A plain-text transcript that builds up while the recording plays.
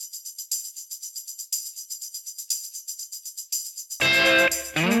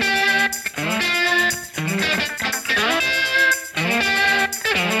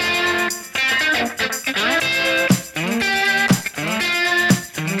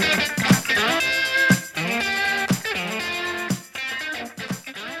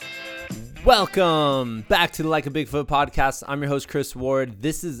Welcome back to the Like a Bigfoot podcast. I'm your host, Chris Ward.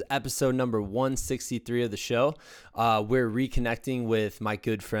 This is episode number 163 of the show. We're reconnecting with my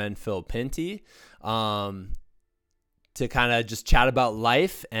good friend, Phil Pinty, to kind of just chat about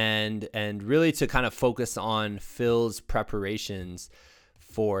life and really to kind of focus on Phil's preparations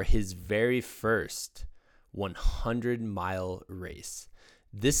for his very first 100-mile race.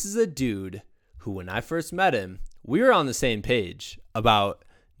 This is a dude who, when I first met him, we were on the same page about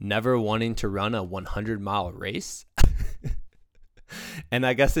never wanting to run a 100-mile race. And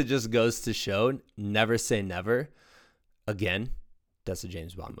I guess it just goes to show, never say never. Again, that's a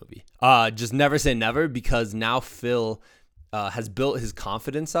James Bond movie. Just never say never, because now Phil has built his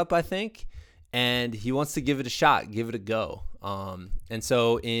confidence up, I think, and he wants to give it a shot, give it a go. And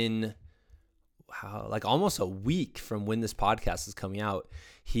so in like almost a week from when this podcast is coming out,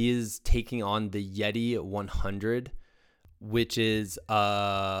 he is taking on the Yeti 100, which is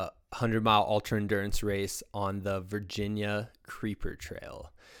a 100-mile ultra-endurance race on the Virginia Creeper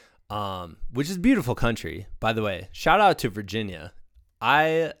Trail, which is beautiful country, by the way. Shout out to Virginia.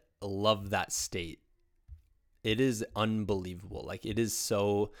 I love that state. It is unbelievable. Like, it is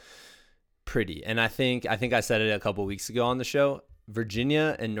so pretty. And I think I said it a couple weeks ago on the show.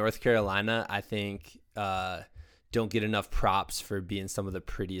 Virginia and North Carolina, I think, don't get enough props for being some of the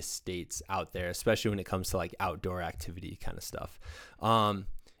prettiest states out there, especially when it comes to like outdoor activity kind of stuff.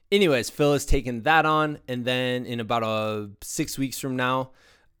 Anyways, Phil has taken that on. And then in about 6 weeks from now,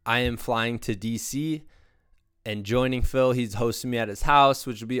 I am flying to DC and joining Phil. He's hosting me at his house,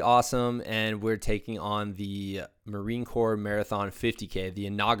 which will be awesome. And we're taking on the Marine Corps Marathon 50K, the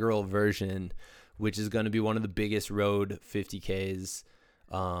inaugural version, which is going to be one of the biggest road 50Ks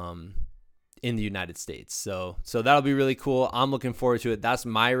in the United States. So that'll be really cool. I'm looking forward to it. That's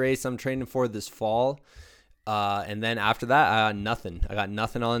my race I'm training for this fall. And then after that, I got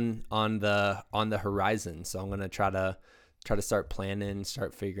nothing on the horizon. So I'm going to try to start planning,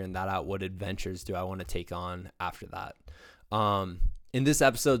 start figuring that out. What adventures do I want to take on after that? In this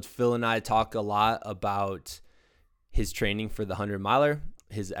episode, Phil and I talk a lot about his training for the 100-miler,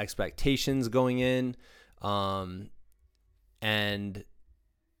 his expectations going in,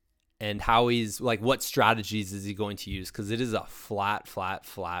 and how he's like, what strategies is he going to use? Because it is a flat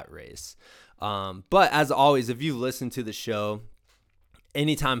race. But as always, if you've listened to the show,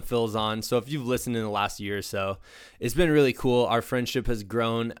 anytime Phil's on, so if you've listened in the last year or so, it's been really cool. Our friendship has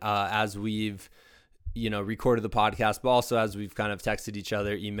grown as we've, recorded the podcast, but also as we've kind of texted each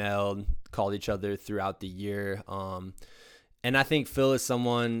other, emailed, called each other throughout the year. And I think Phil is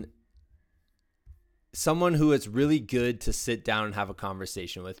someone who is really good to sit down and have a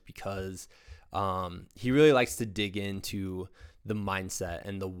conversation with, because he really likes to dig into the mindset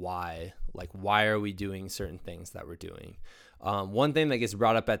and the why. Like, why are we doing certain things that we're doing? One thing that gets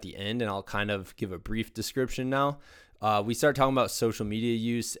brought up at the end, and I'll kind of give a brief description now, we start talking about social media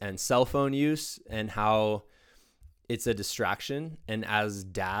use and cell phone use and how it's a distraction. And as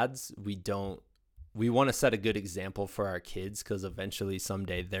dads, we want to set a good example for our kids, because eventually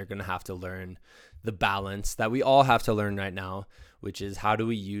someday they're going to have to learn the balance that we all have to learn right now, which is how do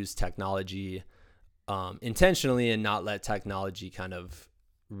we use technology intentionally and not let technology kind of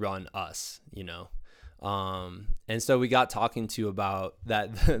run us, and so we got talking to about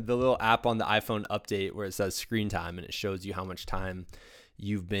that, the little app on the iPhone update where it says screen time, and it shows you how much time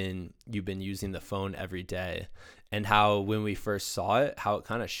you've been using the phone every day. And how when we first saw it, how it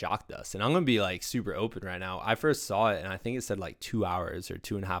kind of shocked us. And I'm going to be like super open right now. I first saw it and I think it said like 2 hours or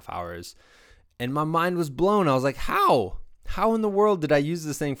 2.5 hours. And my mind was blown. I was like, how in the world did I use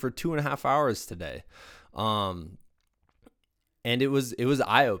this thing for 2.5 hours today? And it was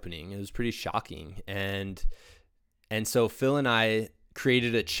eye-opening. It was pretty shocking. And so Phil and I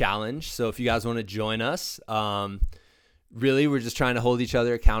created a challenge. So if you guys want to join us, really, we're just trying to hold each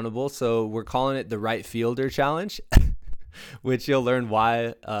other accountable. So we're calling it the Right Fielder Challenge, which you'll learn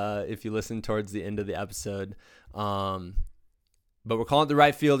why if you listen towards the end of the episode. But we're calling it the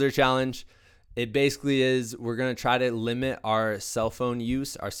Right Fielder Challenge. It basically is, we're going to try to limit our cell phone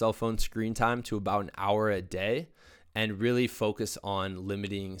use, our cell phone screen time, to about an hour a day, and really focus on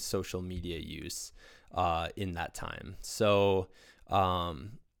limiting social media use in that time. So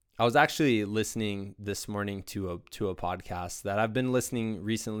I was actually listening this morning to a podcast that I've been listening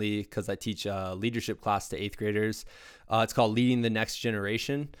recently because I teach a leadership class to 8th graders. It's called Leading the Next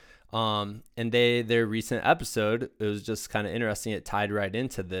Generation. And their recent episode, it was just kind of interesting. It tied right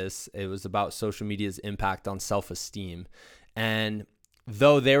into this. It was about social media's impact on self-esteem. And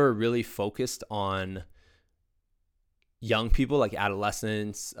though they were really focused on young people, like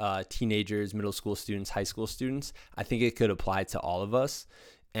adolescents, teenagers, middle school students, high school students, I think it could apply to all of us.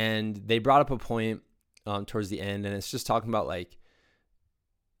 And they brought up a point towards the end, and it's just talking about like,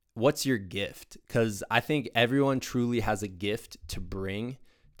 what's your gift? Because I think everyone truly has a gift to bring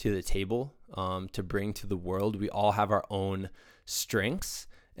to the table, to bring to the world. We all have our own strengths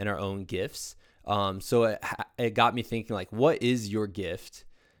and our own gifts. So it got me thinking, like, what is your gift?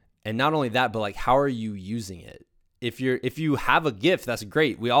 And not only that, but like, how are you using it? If you have a gift, that's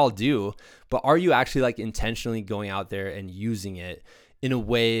great. We all do. But are you actually like intentionally going out there and using it in a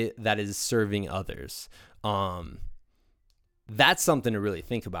way that is serving others? That's something to really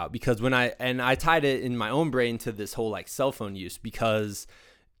think about, because I tied it in my own brain to this whole like cell phone use, because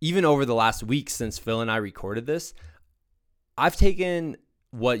even over the last week since Phil and I recorded this, I've taken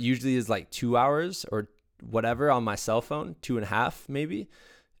what usually is like 2 hours or whatever on my cell phone, 2.5 maybe,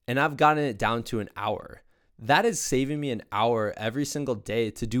 and I've gotten it down to an hour. That is saving me an hour every single day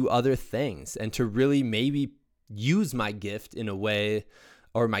to do other things and to really maybe use my gift in a way,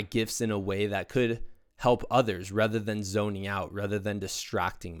 or my gifts in a way that could help others, rather than zoning out, rather than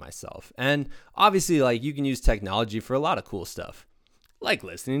distracting myself. And obviously, like, you can use technology for a lot of cool stuff, like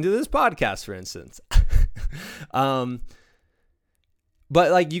listening to this podcast, for instance.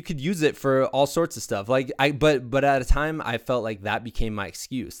 But like, you could use it for all sorts of stuff. Like but at a time I felt like that became my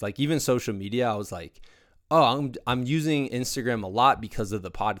excuse. Like, even social media, I was like, oh, I'm using Instagram a lot because of the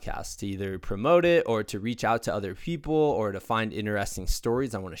podcast, to either promote it or to reach out to other people or to find interesting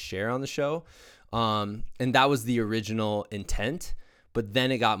stories I want to share on the show. And that was the original intent, but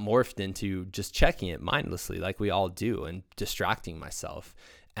then it got morphed into just checking it mindlessly, like we all do, and distracting myself.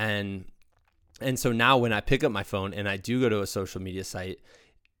 And so now when I pick up my phone and I do go to a social media site,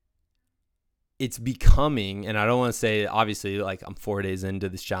 it's becoming, and I don't want to say, obviously, like, I'm 4 days into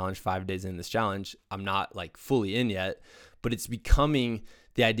this challenge, 5 days in this challenge, I'm not like fully in yet, but it's becoming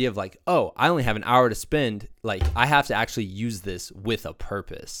the idea of like, oh, I only have an hour to spend. Like, I have to actually use this with a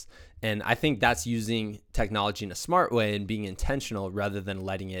purpose. And I think that's using technology in a smart way and being intentional, rather than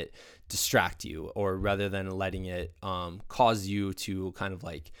letting it distract you, or rather than letting it cause you to kind of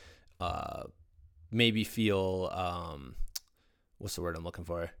like maybe feel, what's the word I'm looking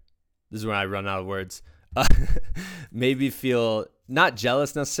for? This is when I run out of words. Maybe feel not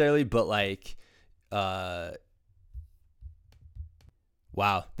jealous necessarily, but like, wow,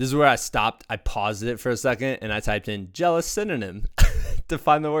 this is where I stopped. I paused it for a second and I typed in jealous synonym to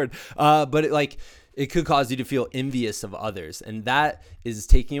find the word. But it could cause you to feel envious of others. And that is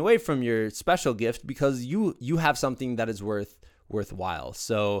taking away from your special gift, because you have something that is worthwhile.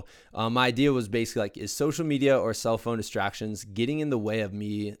 So my idea was basically like, is social media or cell phone distractions getting in the way of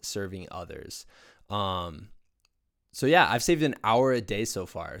me serving others? So yeah, I've saved an hour a day so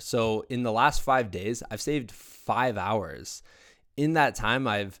far. So in the last 5 days, I've saved 5 hours. In that time,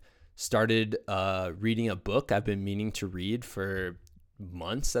 I've started reading a book I've been meaning to read for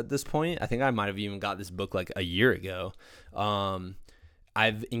months at this point. I think I might have even got this book like a year ago.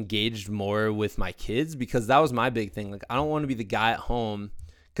 I've engaged more with my kids, because that was my big thing. Like, I don't want to be the guy at home,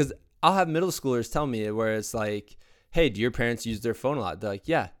 because I'll have middle schoolers tell me, where it's like, hey, do your parents use their phone a lot? They're like,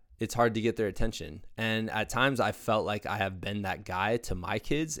 yeah, it's hard to get their attention. And at times I felt like I have been that guy to my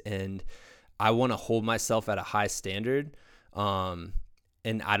kids, and I want to hold myself at a high standard.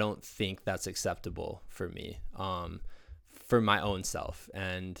 And I don't think that's acceptable for me, for my own self.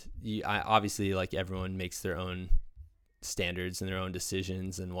 And I obviously, like, everyone makes their own standards and their own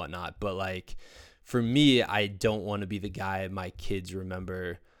decisions and whatnot, but like, for me, I don't want to be the guy my kids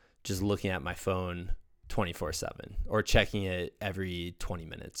remember just looking at my phone 24/7 or checking it every 20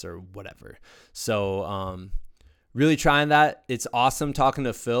 minutes or whatever. So really trying that. It's awesome talking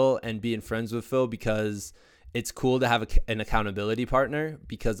to Phil and being friends with Phil, because it's cool to have an accountability partner,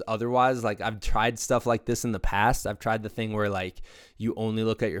 because otherwise, like, I've tried stuff like this in the past. I've tried the thing where like you only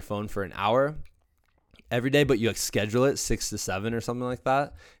look at your phone for an hour every day, but you like schedule it 6 to 7 or something like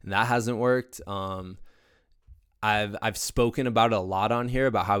that, and that hasn't worked. I've spoken about it a lot on here,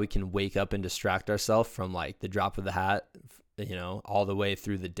 about how we can wake up and distract ourselves from like the drop of the hat, all the way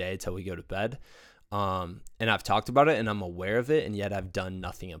through the day till we go to bed. And I've talked about it and I'm aware of it, and yet I've done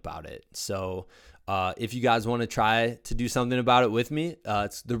nothing about it. So if you guys want to try to do something about it with me,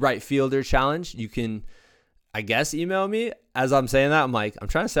 it's the Right Fielder Challenge. You can, I guess, email me. As I'm saying that, I'm like, I'm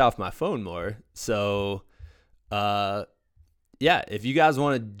trying to stay off my phone more. So, yeah, if you guys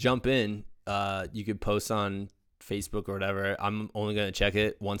want to jump in, you could post on Facebook or whatever. I'm only going to check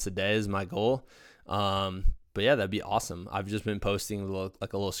it once a day is my goal. But yeah, that'd be awesome. I've just been posting a little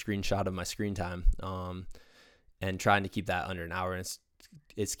screenshot of my screen time, and trying to keep that under an hour. And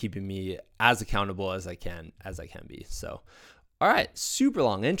it's keeping me as accountable as I can be. So, all right, super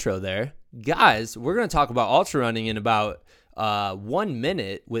long intro there. Guys, we're going to talk about ultra running in about 1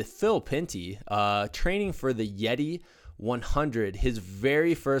 minute with Phil Pinty, training for the Yeti 100, his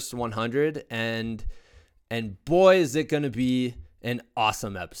very first 100. And boy, is it going to be an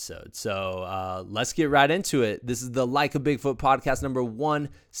awesome episode. So let's get right into it. This is the Like a Bigfoot podcast number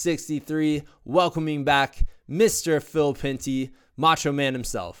 163. Welcoming back Mr. Phil Pinty, Macho Man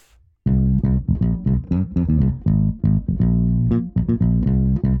himself.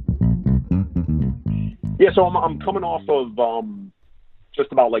 Yeah, so I'm coming off of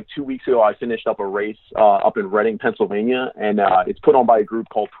just about like 2 weeks ago. I finished up a race up in Reading, Pennsylvania, and it's put on by a group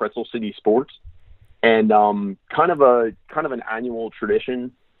called Pretzel City Sports, and kind of an annual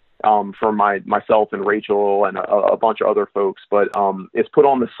tradition for myself and Rachel and a bunch of other folks. But it's put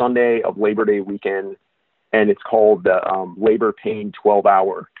on the Sunday of Labor Day weekend, and it's called the Labor Pain 12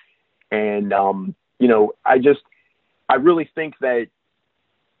 Hour. And I really think that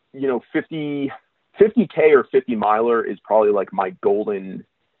 50K or 50 miler is probably like my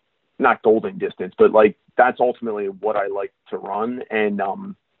not golden distance, but like that's ultimately what I like to run. And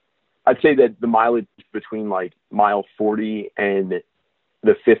I'd say that the mileage between like mile 40 and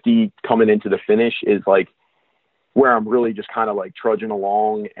the 50 coming into the finish is like where I'm really just kind of like trudging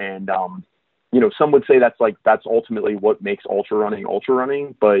along. And some would say that's ultimately what makes ultra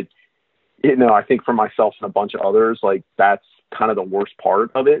running. But I think for myself and a bunch of others, like that's kind of the worst part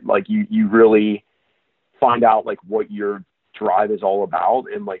of it. Like you really find out like what your drive is all about,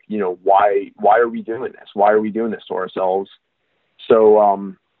 and like, why are we doing this? Why are we doing this to ourselves?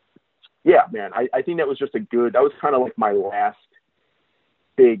 So, yeah, man, I think that was that was kind of like my last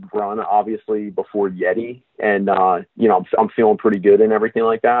big run, obviously before Yeti. And, I'm feeling pretty good and everything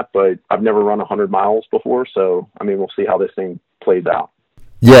like that, but I've never run 100 miles before. So, I mean, we'll see how this thing plays out.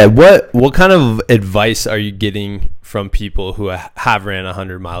 Yeah. What kind of advice are you getting from people who have ran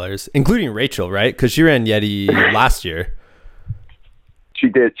 100 milers, including Rachel, right? Because she ran Yeti last year. She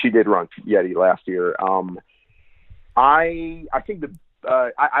did run Yeti last year. I think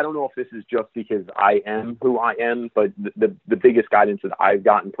I don't know if this is just because I am who I am, but the biggest guidance that I've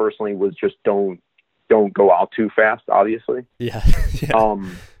gotten personally was just don't go out too fast, obviously. Yeah.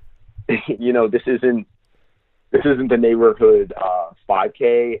 This isn't the neighborhood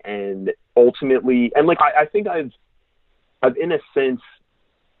 5K, and ultimately, and like I think I've in a sense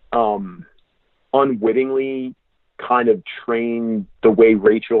unwittingly kind of trained the way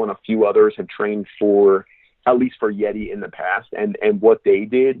Rachel and a few others have trained for, at least for Yeti in the past. And what they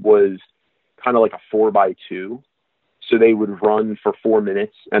did was kind of like a 4x2. So they would run for 4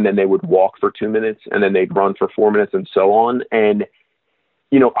 minutes, and then they would walk for 2 minutes, and then they'd run for 4 minutes, and so on. And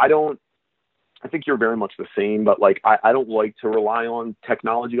I think you're very much the same, but like, I don't like to rely on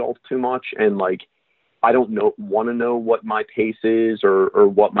technology all too much. And like, I don't want to know what my pace is or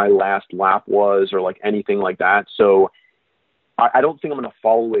what my last lap was or like anything like that. So I don't think I'm going to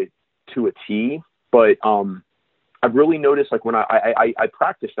follow it to a T, but I've really noticed like when I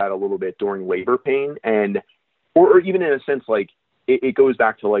practiced that a little bit during labor pain, and, or even in a sense, like it goes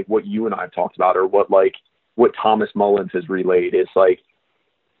back to like what you and I have talked about, or what Thomas Mullins has relayed is like,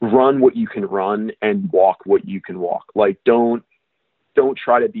 run what you can run and walk what you can walk. Like, don't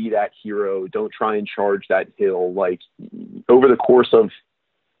try to be that hero. Don't try and charge that hill. Like, over the course of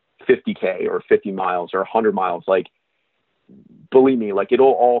 50K or 50 miles or 100 miles, like, believe me, like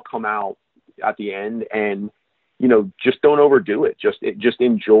it'll all come out at the end. And, just don't overdo it. Just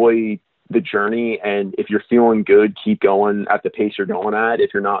enjoy the journey. And if you're feeling good, keep going at the pace you're going at.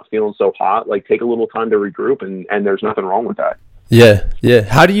 If you're not feeling so hot, like take a little time to regroup, and there's nothing wrong with that. Yeah. Yeah.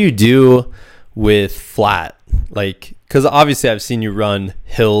 How do you do with flat? Like, cause obviously I've seen you run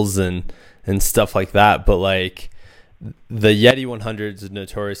hills and stuff like that, but like the Yeti 100 is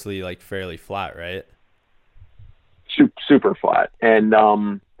notoriously like fairly flat, right? Super flat. And,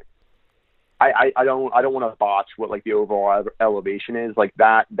 I don't want to botch what like the overall elevation is. Like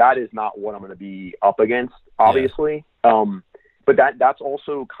that is not what I'm going to be up against, obviously. Yeah. But that's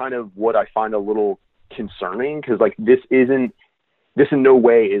also kind of what I find a little concerning, cause like this in no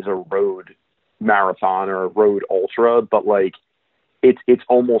way is a road marathon or a road ultra, but like it's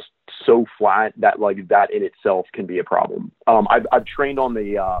almost so flat that like that in itself can be a problem. I've trained on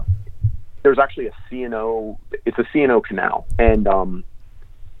the there's actually a C&O, it's a C&O canal, and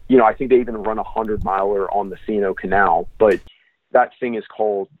I think they even run 100 miler on the C&O canal, but that thing is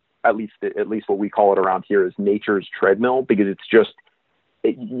called, at least what we call it around here, is nature's treadmill, because it's just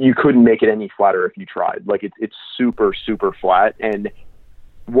you couldn't make it any flatter if you tried. Like it's super, super flat. And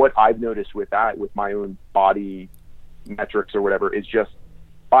what I've noticed with that, with my own body metrics or whatever, is just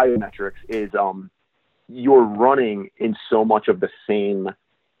biometrics is, you're running in so much of the same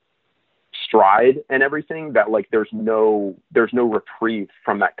stride and everything that like there's no reprieve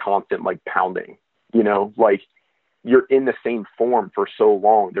from that constant like pounding, you know, like you're in the same form for so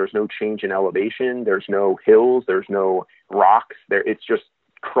long. There's no change in elevation. There's no hills. There's no rocks there. It's just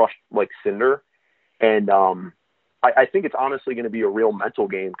crushed like cinder. And I think it's honestly going to be a real mental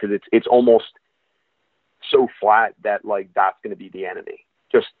game because it's almost so flat that like that's going to be the enemy.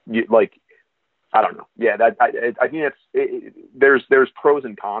 Just like, I don't know. Yeah, I think there's pros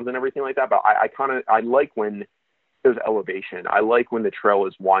and cons and everything like that. But I like when there's elevation. I like when the trail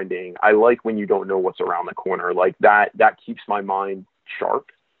is winding. I like when you don't know what's around the corner. Like that keeps my mind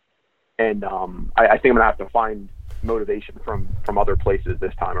sharp. And I think I'm gonna have to find motivation from other places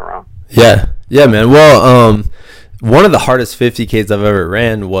this time around. Yeah, man. Well, one of the hardest 50Ks I've ever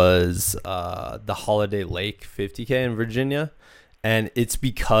ran was the Holiday Lake 50K in Virginia. And it's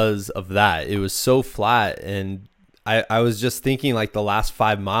because of that. It was so flat. And I was just thinking like the last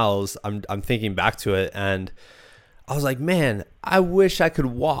 5 miles, I'm thinking back to it. And I was like, man, I wish I could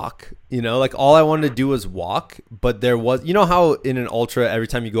walk, you know, like all I wanted to do was walk. But there was, you know how in an ultra, every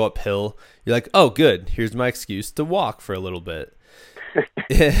time you go uphill, you're like, oh, good. Here's my excuse to walk for a little bit.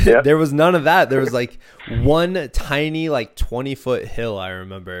 Yep. There was none of that. There was like one tiny like 20-foot hill, I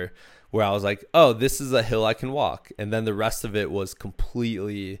remember, where I was like, oh, this is a hill I can walk. And then the rest of it was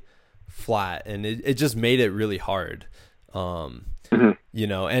completely flat. And it just made it really hard, you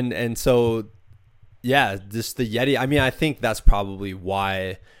know. And so, yeah, just the Yeti. I mean, I think that's probably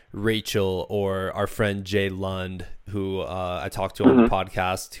why Rachel or our friend Jay Lund, who I talked to on the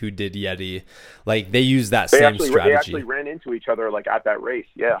podcast, who did Yeti, like they use that same strategy. They actually ran into each other like at that race.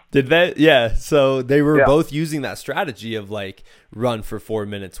 Yeah. Did they? Yeah. So they were both using that strategy of like run for 4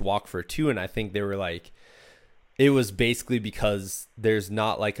 minutes, walk for 2. And I think they were like, it was basically because there's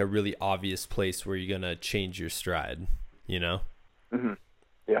not like a really obvious place where you're going to change your stride, you know? Mm-hmm.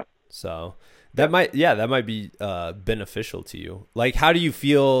 Yeah. So that might be beneficial to you. Like, how do you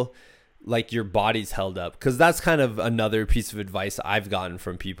feel like your body's held up? Because that's kind of another piece of advice I've gotten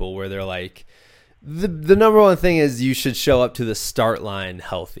from people where they're like, the number one thing is you should show up to the start line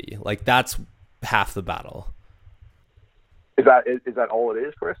healthy. Like that's half the battle. Is that all it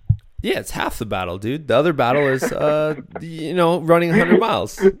is, Chris? Yeah, it's half the battle, dude. The other battle is, you know, running 100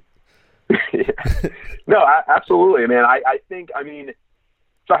 miles. Yeah. No, absolutely, man. I think, I mean,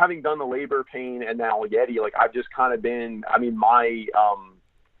 so having done the labor pain and now Yeti, like I've just kind of been, I mean, my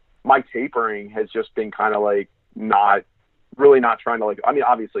tapering has just been kind of like not trying to like, I mean,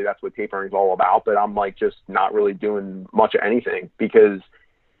 obviously that's what tapering is all about, but I'm like just not really doing much of anything because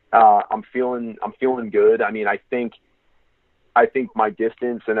I'm feeling good. I mean, I think my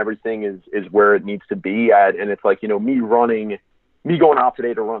distance and everything is where it needs to be at. And it's like, you know, me going out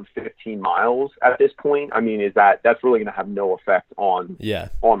today to run 15 miles at this point, I mean, that's really going to have no effect on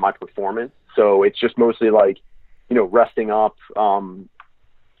my performance. So it's just mostly like, you know, resting up,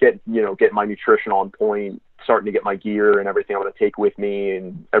 get my nutrition on point, starting to get my gear and everything I'm going to take with me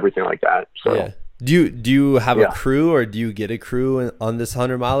and everything like that. So yeah. Do you have a crew, or do you get a crew on this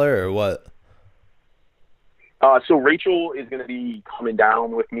 100 miler or what? So Rachel is going to be coming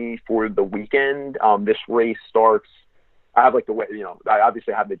down with me for the weekend. This race starts, I have like the way, you know, I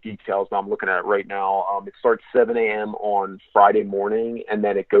obviously have the details, but I'm looking at it right now. It starts 7 a.m. on Friday morning, and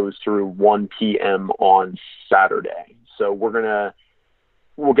then it goes through 1 p.m. on Saturday. So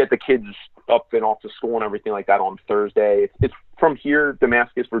we'll get the kids up and off to school and everything like that on Thursday. It's from here,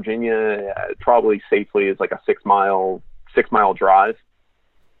 Damascus, Virginia, probably safely is like a 6 mile drive.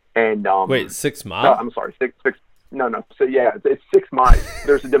 And wait, 6 miles? No, I'm sorry, six. No. So yeah, it's 6 miles.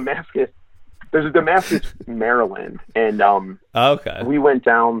 There's a Damascus, Maryland, and okay. We went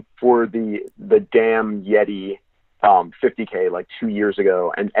down for the damn Yeti 50K like 2 years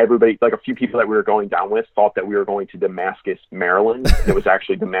ago, and everybody, like a few people that we were going down with, thought that we were going to Damascus, Maryland. It was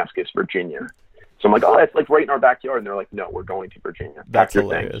actually Damascus, Virginia. So I'm like, oh, that's like right in our backyard, and they're like, no, we're going to Virginia. That's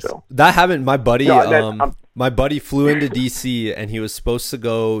hilarious. So that happened. My buddy, my buddy flew into DC, and he was supposed to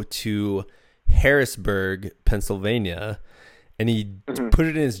go to Harrisburg, Pennsylvania. And he put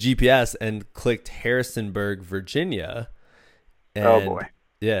it in his GPS and clicked Harrisonburg, Virginia. And oh boy!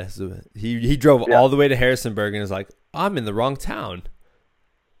 Yeah, so he drove all the way to Harrisonburg and was like, "I'm in the wrong town."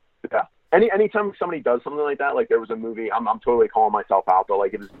 Yeah. Anytime somebody does something like that, like there was a movie. I'm totally calling myself out, but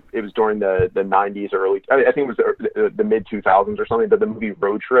like it was during the 90s, early. I think it was the mid 2000s or something. But the movie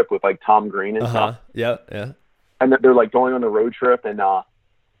Road Trip with like Tom Green and stuff. Yeah. And they're like going on the road trip, and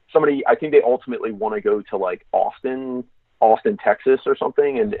somebody, I think they ultimately want to go to like Austin, Texas or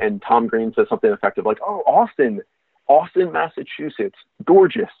something. And Tom Green says something effective like, oh, Austin, Massachusetts,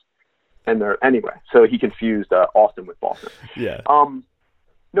 gorgeous. And anyway, so he confused Austin with Boston. Yeah.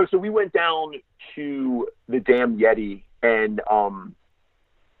 No, so we went down to the Dam Yeti, and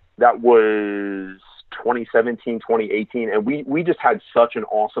that was 2017, 2018, and we just had such an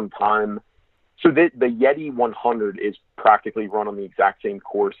awesome time. So the Yeti 100 is practically run on the exact same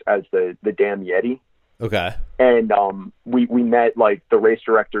course as the Dam Yeti. Okay. And we met like the race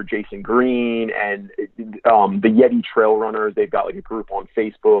director Jason Green and the Yeti trail runners. They've got like a group on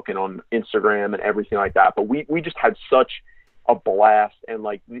Facebook and on Instagram and everything like that. But we just had such a blast, and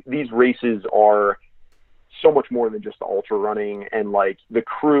like these races are so much more than just the ultra running, and like the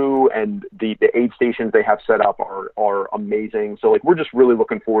crew and the aid stations they have set up are amazing. So like we're just really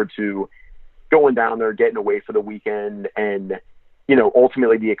looking forward to going down there, getting away for the weekend, and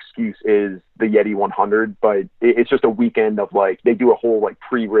ultimately the excuse is the Yeti 100, but it's just a weekend of like, they do a whole like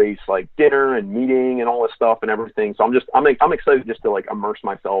pre-race, like dinner and meeting and all this stuff and everything. So I'm excited just to like immerse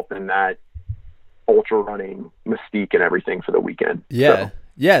myself in that ultra running mystique and everything for the weekend. Yeah. So,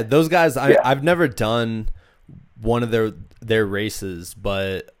 yeah. Those guys, I've never done one of their races,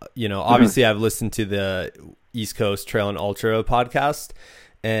 but obviously I've listened to the East Coast Trail and Ultra podcast,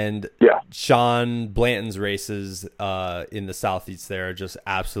 and Sean Blanton's races in the Southeast there are just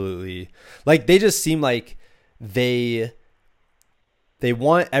absolutely, like, they just seem like they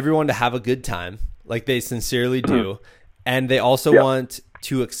want everyone to have a good time, like they sincerely do, and they also want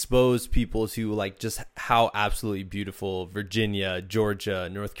to expose people to like just how absolutely beautiful Virginia, Georgia,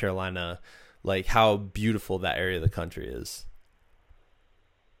 North Carolina, like how beautiful that area of the country is.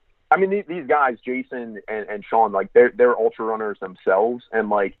 I mean, these guys, Jason and Sean, like they're ultra runners themselves. And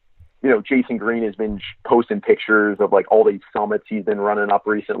like, Jason Green has been posting pictures of like all these summits he's been running up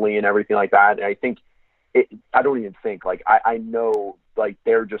recently and everything like that. And I think I don't even think like, I know like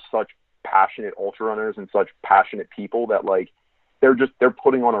they're just such passionate ultra runners and such passionate people that like, they're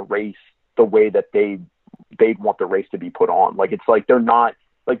putting on a race the way that they'd want the race to be put on. Like, it's like, they're not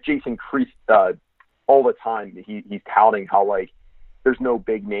like Jason Crease, all the time. He's touting how like, there's no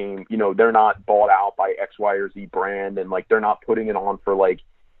big name, they're not bought out by X, Y, or Z brand. And like, they're not putting it on for like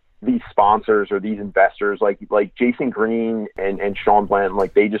these sponsors or these investors, like Jason Green and Sean Blanton,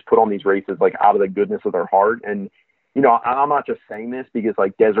 like they just put on these races, like out of the goodness of their heart. And, I'm not just saying this because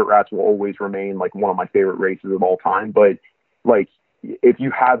like Desert Rats will always remain like one of my favorite races of all time. But like, if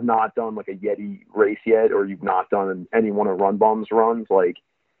you have not done like a Yeti race yet, or you've not done any one of Run Bum's runs, like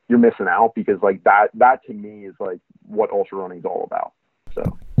you're missing out, because like that to me is like what ultra running is all about.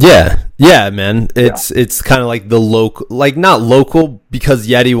 So yeah, man, it's kind of like the local, like not local because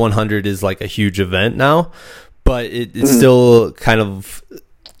Yeti 100 is like a huge event now, but it's still kind of,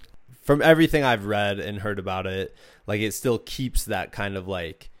 from everything I've read and heard about it, like it still keeps that kind of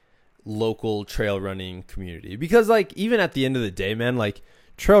like local trail running community, because like even at the end of the day, man, like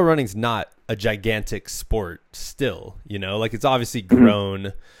trail running's not a gigantic sport still, like it's obviously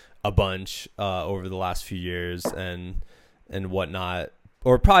grown a bunch over the last few years and whatnot,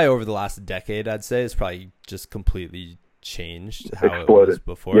 or probably over the last decade. I'd say it's probably just completely changed how it was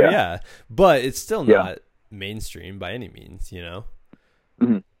before. But it's still not mainstream by any means,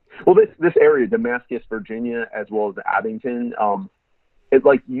 Well, this area, Damascus, Virginia, as well as Abington, it's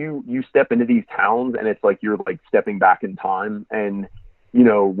like you step into these towns and it's like you're like stepping back in time. And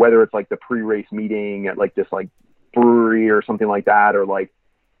whether it's like the pre-race meeting at like this like brewery or something like that, or like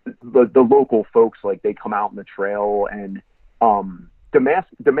the local folks, like they come out in the trail. And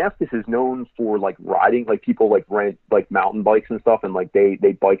Damascus is known for like riding, like people like rent like mountain bikes and stuff, and like they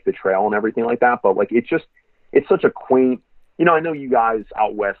bike the trail and everything like that. But like it's such a quaint, I know you guys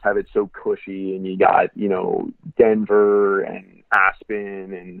out west have it so cushy, and you got Denver and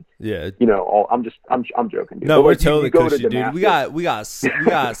Aspen and I'm joking, dude. No, but we're like, totally cushy, dude. We got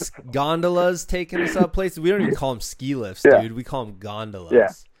gondolas taking us up places. We don't even call them ski lifts, dude. We call them gondolas. Yeah,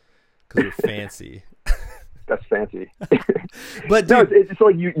 because we're fancy. That's fancy. But dude, no, it's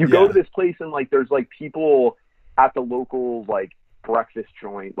like you go to this place and like there's like people at the local like breakfast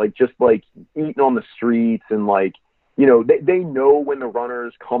joint, like just like eating on the streets, and like they know when the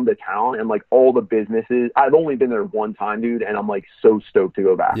runners come to town, and like all the businesses. I've only been there one time, dude, and I'm like so stoked to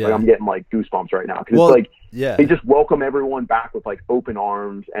go back. Like I'm getting like goosebumps right now, because it's like they just welcome everyone back with like open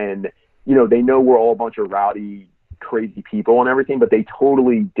arms, and they know we're all a bunch of rowdy, crazy people and everything, but they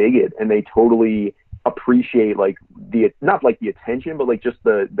totally dig it, and they totally appreciate like not like the attention, but like just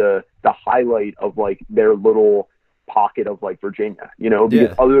the highlight of like their little pocket of like Virginia,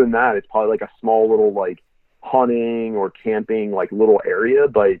 because other than that, it's probably like a small little like hunting or camping like little area.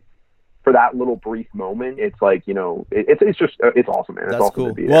 But for that little brief moment, it's like, it's just, it's awesome, man. It's That's awesome cool.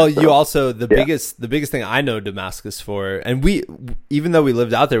 to be Well, there, so. you also, the biggest thing I know Damascus for, and even though we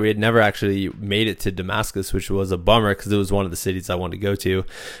lived out there, we had never actually made it to Damascus, which was a bummer because it was one of the cities I wanted to go to.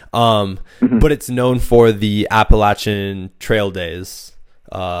 But it's known for the Appalachian Trail Days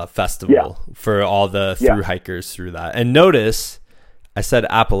festival for all the through hikers through that. And notice I said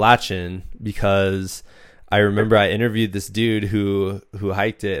Appalachian because I remember I interviewed this dude who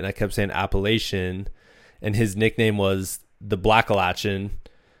hiked it, and I kept saying Appalachian, and his nickname was the Blackalachian,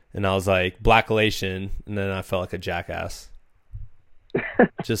 and I was like Blackalation, and then I felt like a jackass.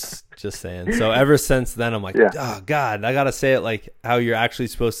 just saying. So ever since then, I'm like, oh God, I gotta say it like how you're actually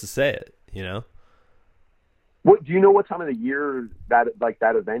supposed to say it. What do you know? What time of the year that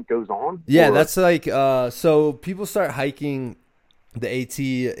event goes on? Yeah, that's like so people start hiking the AT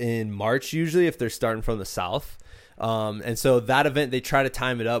in March usually if they're starting from the south, and so that event they try to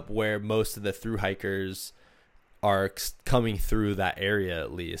time it up where most of the through hikers are coming through that area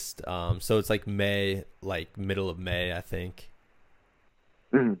at least. So it's like May, like middle of May, I think.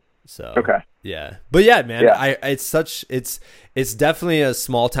 So okay, yeah, but yeah, man, it's definitely a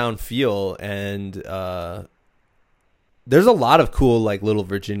small town feel, and there's a lot of cool like little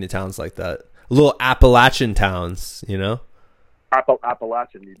Virginia towns like that, little Appalachian towns,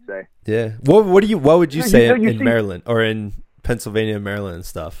 Appalachian, you'd say. Yeah. What would you say in Maryland or in Pennsylvania, Maryland and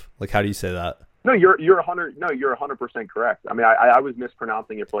stuff? Like, how do you say that? No, you're 100% correct. I mean, I was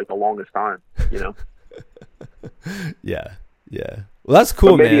mispronouncing it for like the longest time, Yeah. Well, that's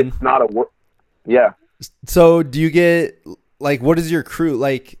cool, maybe man. It's not a word. Yeah. So do you get like, what is your crew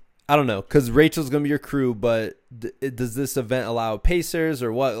like? I don't know, because Rachel's gonna be your crew, but does this event allow pacers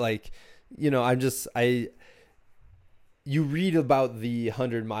or what? Like, you read about the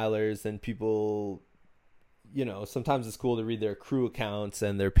 100-milers and people, sometimes it's cool to read their crew accounts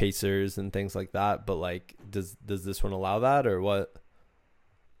and their pacers and things like that. But like, does this one allow that or what?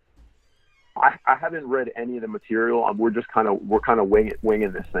 I haven't read any of the material. We're kind of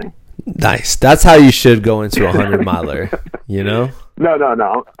winging this thing. Nice. That's how you should go into a 100-miler, No.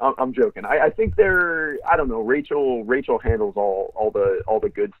 I'm joking. I think I don't know. Rachel handles all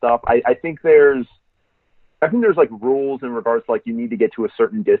the good stuff. I think there's like rules in regards to like you need to get to a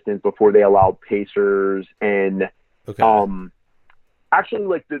certain distance before they allow pacers, and actually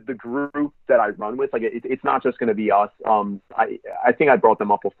like the group that I run with, like it's not just going to be us. I think I brought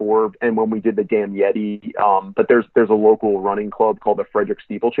them up before, and when we did the Damn Yeti, but there's a local running club called the Frederick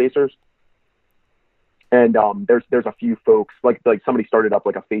Steeplechasers, and there's a few folks like somebody started up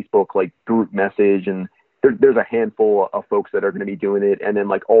like a Facebook like group message, and there's a handful of folks that are going to be doing it, and then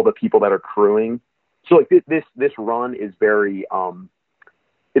like all the people that are crewing. So like this run is very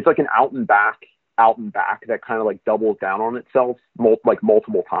it's like an out and back that kind of like doubles down on itself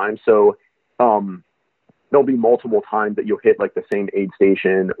multiple times. So there'll be multiple times that you'll hit like the same aid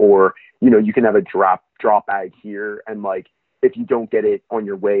station, or you can have a drop bag here, and like if you don't get it on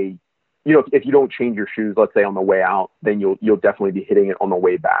your way, if you don't change your shoes, let's say on the way out, then you'll definitely be hitting it on the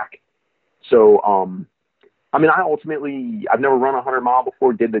way back. So I mean, I've never run 100-mile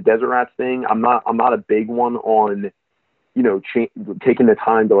before, did the Desert Rats thing. I'm not a big one on, taking the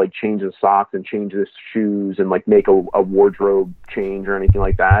time to like change the socks and change the shoes and like make a wardrobe change or anything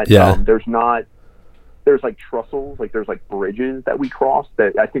like that. Yeah. There's like trussels, like there's like bridges that we cross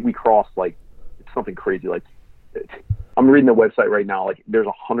that I think we crossed like something crazy. Like I'm reading the website right now. Like there's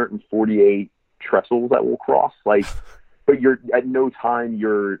 148 trestles that we'll cross. Like, but you're at no time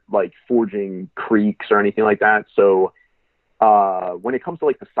you're like forging creeks or anything like that. So when it comes to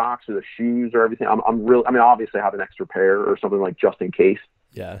like the socks or the shoes or everything, obviously I have an extra pair or something like just in case.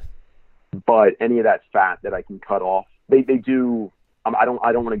 Yeah. But any of that fat that I can cut off, they do. I don't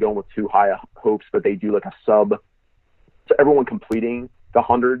want to go in with too high hopes, but they do like a sub. So everyone completing the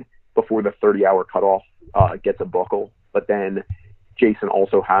 100 before the 30-hour cutoff gets a buckle. But then Jason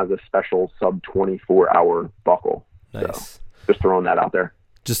also has a special sub 24-hour buckle. Nice. So just throwing that out there.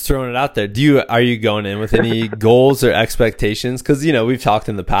 Just throwing it out there. Are you going in with any goals or expectations? Because we've talked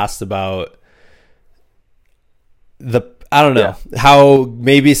in the past about I don't know how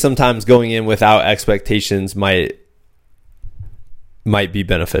maybe sometimes going in without expectations might be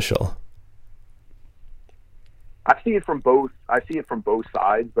beneficial. I see it from both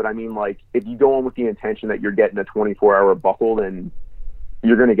sides, but I mean, like if you go in with the intention that you're getting a 24-hour buckle, then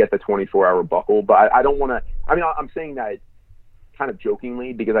you're going to get the 24-hour buckle. But I don't want to. I mean, I'm saying that kind of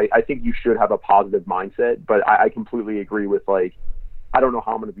jokingly because I think you should have a positive mindset. But I completely agree with like I don't know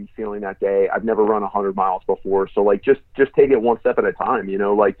how I'm going to be feeling that day. I've never run 100 miles before, so like just take it one step at a time.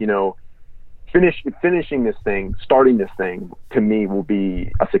 finishing this thing, starting this thing, to me will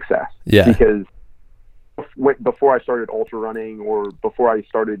be a success. Yeah. Because before I started ultra running or before I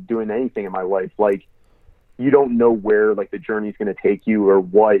started doing anything in my life, like, you don't know where like the journey is going to take you or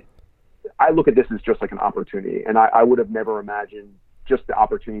what. I look at this as just like an opportunity, and I would have never imagined just the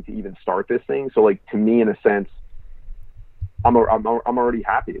opportunity to even start this thing. So like, to me, in a sense, I'm already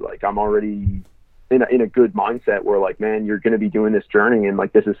happy. Like, I'm already in a good mindset where, like, man, you're going to be doing this journey, and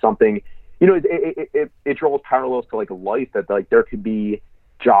like, this is something, you know, it draws parallels to like a life, that like there could be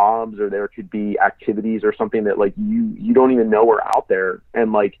jobs or there could be activities or something that like you don't even know are out there,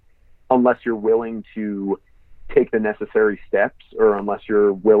 and like, unless you're willing to take the necessary steps, or unless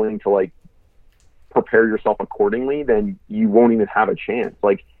you're willing to like prepare yourself accordingly, then you won't even have a chance.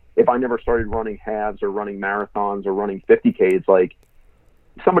 Like, if I never started running halves or running marathons or running 50Ks, like,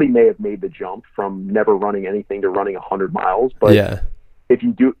 somebody may have made the jump from never running anything to running 100 miles. But yeah, if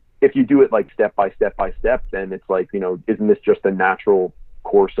you do it like step by step by step, then it's like, you know, isn't this just a natural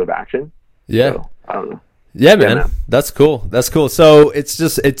course of action? Yeah. So, I don't know. Yeah, man. That's cool. That's cool. So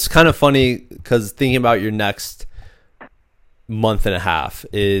it's kind of funny, because thinking about your next month and a half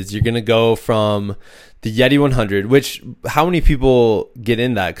is you're going to go from the Yeti 100, which, how many people get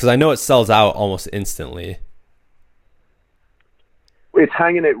in that? Because I know it sells out almost instantly. It's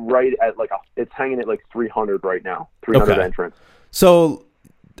hanging it right at like it's hanging at like 300 right now. 300 entrants. So,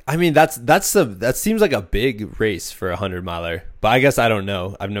 I mean, that seems like a big race for a 100-miler, but I guess I don't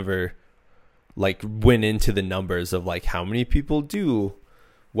know. I've never like went into the numbers of like how many people do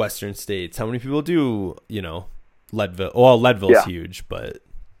Western States, how many people do, you know, Leadville. Well, Leadville's huge, but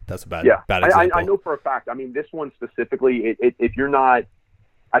that's a bad example. I know for a fact. I mean, this one specifically, if you're not,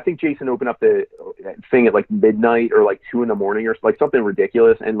 I think Jason opened up the thing at like midnight or like 2 a.m. or like something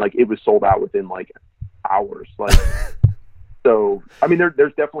ridiculous, and like it was sold out within like hours. Like, so I mean,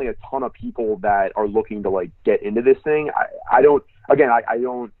 there's definitely a ton of people that are looking to like get into this thing. I don't.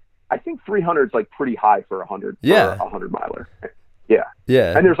 I think 300 is like pretty high for 100. Yeah, for a 100-miler. Yeah.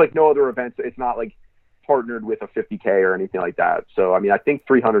 Yeah. And there's like no other events. It's not like partnered with a 50K or anything like that. So I mean, I think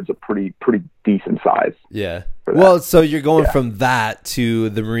 300 is a pretty decent size. Yeah. Well, so you're going from that to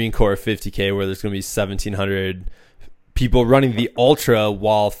the Marine Corps 50K, where there's going to be 1,700 people running the ultra,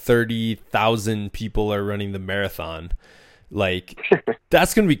 while 30,000 people are running the marathon. Like,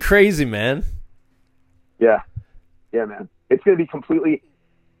 that's going to be crazy, man. Yeah. Yeah, man. It's going to be completely.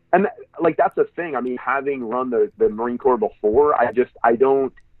 And like, that's the thing. I mean, having run the Marine Corps before, I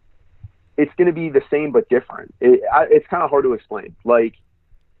don't, it's going to be the same, but different. It's kind of hard to explain. Like,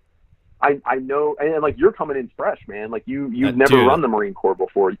 I know, and like, you're coming in fresh, man. Like, you've never run the Marine Corps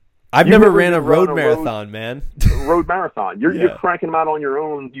before. I've never ran a road marathon, man. Road marathon. You're cranking them out on your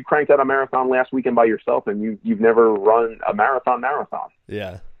own. You cranked out a marathon last weekend by yourself, and you've never run a marathon.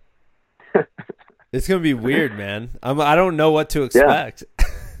 Yeah. It's going to be weird, man. I don't know what to expect.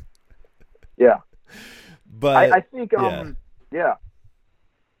 Yeah. But I think yeah.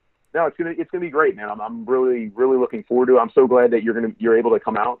 No, it's gonna be great, man. I'm really looking forward to it. I'm so glad that you're able to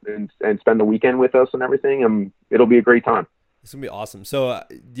come out and spend the weekend with us and everything. And it'll be a great time. It's gonna be awesome. So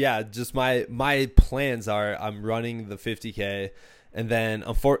just my plans are, I'm running the 50K, and then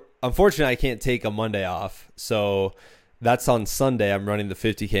unfortunately I can't take a Monday off. So that's on Sunday. I'm running the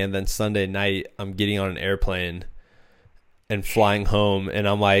 50K, and then Sunday night I'm getting on an airplane and flying home, and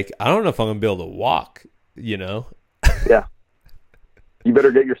I'm like, I don't know if I'm gonna be able to walk, you know? Yeah. You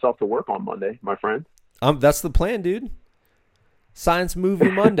better get yourself to work on Monday, my friend. That's the plan, dude. Science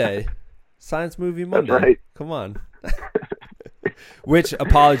Movie Monday. Science Movie Monday. That's right. Come on. Which,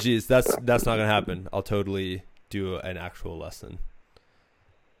 apologies, that's not gonna happen. I'll totally do an actual lesson.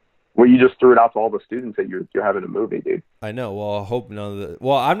 Well, you just threw it out to all the students that you're having a movie, dude. I know. Well, I hope none of the.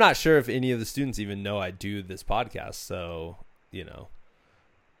 Well, I'm not sure if any of the students even know I do this podcast. So, you know.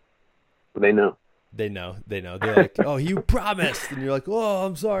 They know. They know. They're like, "Oh, you promised," and you're like, "Oh,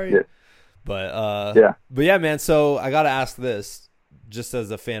 I'm sorry." Yeah. But yeah. But yeah, man. So I gotta ask this, just as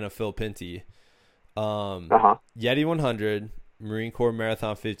a fan of Phil Pinty. Yeti 100, Marine Corps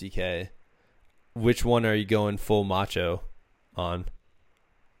Marathon 50K. Which one are you going full macho on?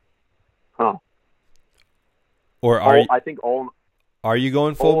 Huh. Or are you? I think all. Are you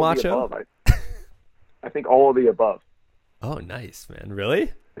going full macho? I think all of the above. Oh, nice, man.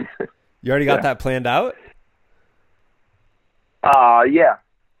 Really? You already got that planned out? Yeah.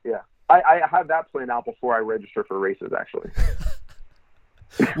 I have that planned out before I register for races, actually.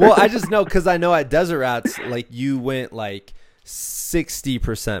 Well, I just know, because I know at Desert Rats, like, you went like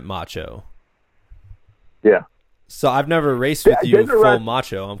 60% macho. Yeah. So I've never raced with you full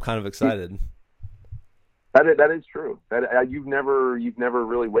macho. I'm kind of excited. That is true. That you've never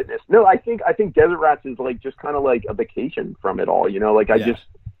really witnessed. No, I think Desert Rats is like just kind of like a vacation from it all. You know, like I just,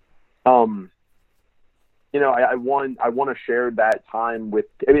 you know, I want to share that time with.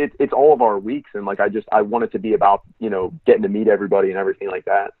 I mean, it's all of our weeks, and like I want it to be about, you know, getting to meet everybody and everything like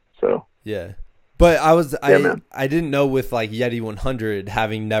that. So yeah. But I didn't know with like Yeti 100,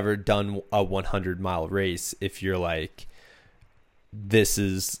 having never done a 100-mile race, if you're like, this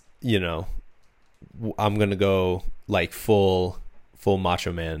is, you know, I'm going to go like full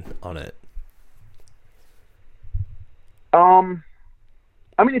Macho Man on it. I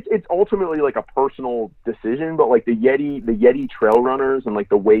mean, it's ultimately like a personal decision, but like the Yeti trail runners and like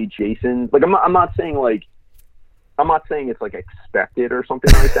the way Jason, like I'm not saying it's like expected or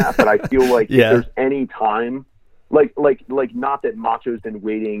something like that, but I feel like if there's any time, like not that Macho's been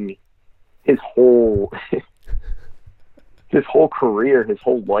waiting his whole career, his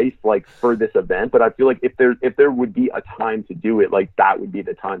whole life, like for this event, but I feel like if there would be a time to do it, like that would be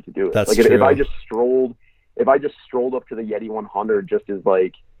the time to do it. That's like true. If I just strolled up to the Yeti 100 just as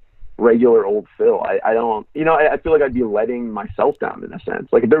like regular old Phil, I don't, you know, I feel like I'd be letting myself down in a sense.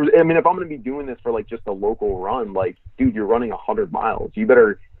 Like if I'm going to be doing this for like just a local run, like, dude, you're running 100 miles. You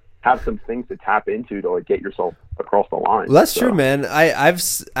better have some things to tap into to like get yourself across the line. Well, that's true, man. I've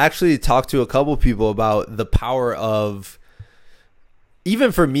actually talked to a couple people about the power of,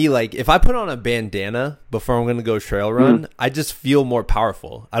 even for me, like if I put on a bandana before I'm going to go trail run, I just feel more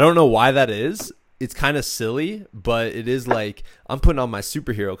powerful. I don't know why that is. It's kind of silly, but it is like I'm putting on my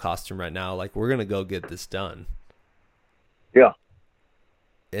superhero costume right now. Like we're going to go get this done. Yeah.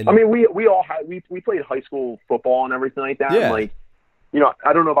 And, I mean, we all had, we played high school football and everything like that. Yeah. And like, you know,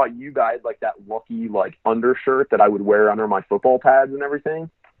 I don't know about you guys, like that lucky like undershirt that I would wear under my football pads and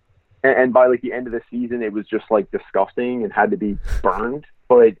everything. And by like the end of the season, it was just like disgusting and had to be burned.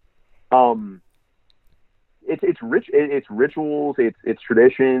 But it's rituals, it's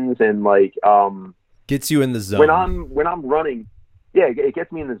traditions, and like gets you in the zone. When I'm running, yeah, it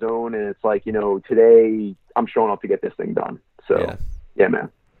gets me in the zone, and it's like, you know, today I'm showing up to get this thing done. So yeah man.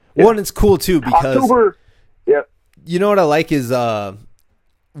 Yeah. Well, and it's cool too because October, yeah. You know what I like is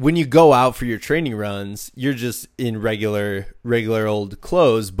when you go out for your training runs, you're just in regular old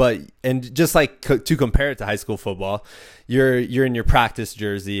clothes, and just like to compare it to high school football, you're in your practice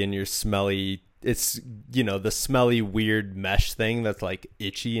jersey and you're smelly. It's, you know, the smelly weird mesh thing that's like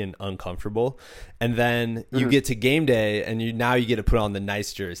itchy and uncomfortable. And then you get to game day and you get to put on the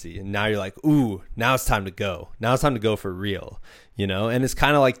nice jersey. And now you're like, ooh, now it's time to go. Now it's time to go for real, you know? And it's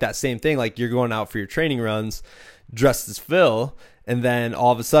kind of like that same thing. Like you're going out for your training runs dressed as Phil, and then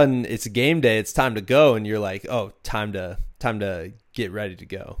all of a sudden it's game day. It's time to go. And you're like, oh, time to get ready to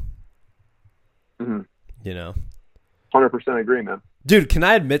go. Mm-hmm. You know? 100% agree, man. Dude, can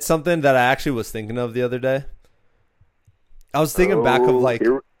I admit something that I actually was thinking of the other day? I was thinking back of like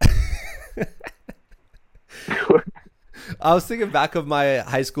I was thinking back of my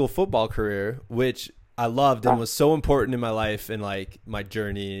high school football career, which I loved and was so important in my life and like my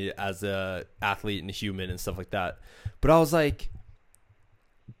journey as a athlete and a human and stuff like that. But I was like,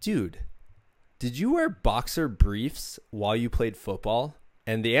 dude, did you wear boxer briefs while you played football?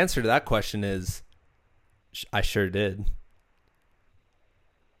 And the answer to that question is I sure did.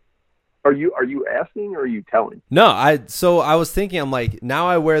 Are you asking or are you telling? No, so I was thinking, I'm like, now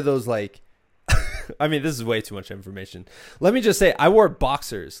I wear those like, I mean, this is way too much information. Let me just say, I wore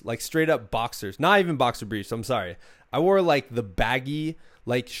boxers, like straight up boxers, not even boxer briefs. I'm sorry. I wore like the baggy,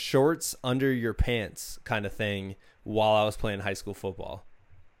 like shorts under your pants kind of thing while I was playing high school football.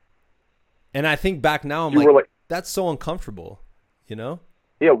 And I think back now, I'm like, that's so uncomfortable, you know?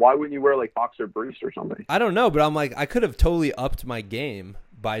 Yeah, why wouldn't you wear like boxer briefs or something? I don't know, but I'm like, I could have totally upped my game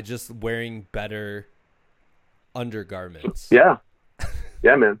by just wearing better undergarments. Yeah.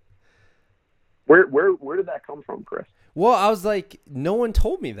 Yeah, man. Where did that come from, Chris? Well, I was like, no one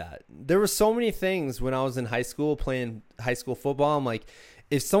told me that. There were so many things when I was in high school playing high school football. I'm like,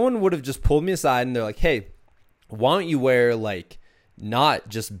 if someone would have just pulled me aside and they're like, hey, why don't you wear like not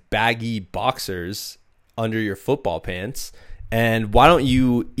just baggy boxers under your football pants, and why don't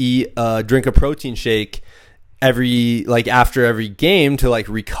you drink a protein shake after every game to like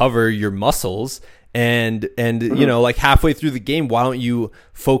recover your muscles, and you know, like halfway through the game, why don't you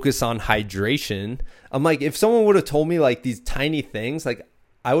focus on hydration? I'm like, if someone would have told me like these tiny things, like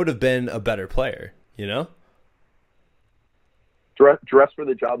I would have been a better player, you know? Dress for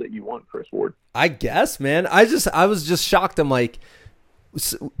the job that you want, Chris Ward. I guess, man. I was just shocked. I'm like,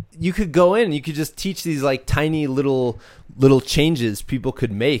 you could go in, you could just teach these like tiny little changes people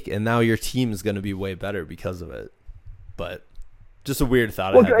could make, and now your team is going to be way better because of it. But just a weird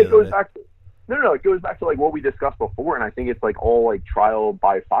thought. Well, it goes back. No. It goes back to like what we discussed before, and I think it's like all like trial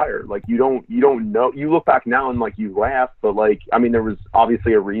by fire. Like you don't know. You look back now and like you laugh, but like I mean, there was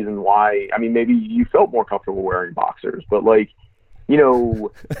obviously a reason why. I mean, maybe you felt more comfortable wearing boxers, but like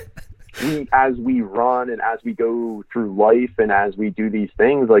as we run and as we go through life and as we do these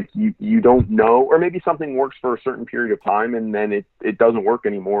things, like you don't know, or maybe something works for a certain period of time and then it doesn't work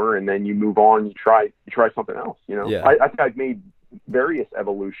anymore, and then you move on. You try something else. Yeah. I think I've made various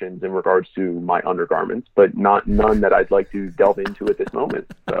evolutions in regards to my undergarments, but none that I'd like to delve into at this moment.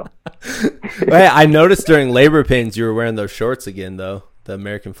 So, hey, I noticed during labor pains you were wearing those shorts again, though, the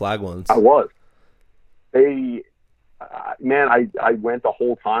American flag ones. I was. Man, I went the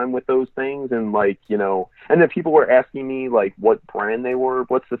whole time with those things, and like and then people were asking me like what brand they were.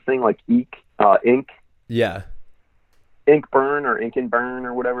 What's the thing like Ink? Yeah. Ink Burn or Ink and Burn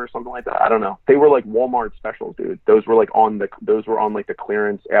or whatever, something like that. I don't know. They were like Walmart specials, dude. Those were on like the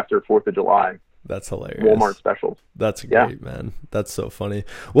clearance after 4th of July. That's hilarious. Walmart specials. That's great, man. That's so funny.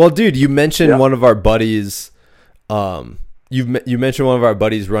 Well, dude, you mentioned one of our buddies. You mentioned one of our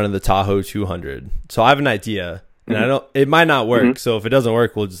buddies running the Tahoe 200. So I have an idea, and it might not work. So if it doesn't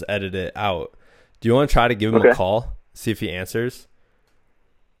work, we'll just edit it out. Do you want to try to give him a call, see if he answers?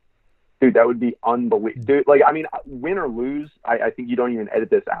 Dude, that would be unbelievable. Dude, like, I mean, win or lose, I think you don't even edit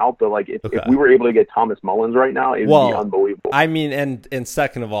this out. But like, if we were able to get Thomas Mullins right now, it would be unbelievable. I mean, and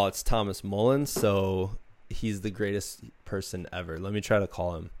second of all, it's Thomas Mullins, so he's the greatest person ever. Let me try to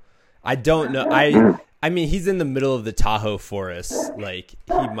call him. I don't know. I mean, he's in the middle of the Tahoe forest. Like,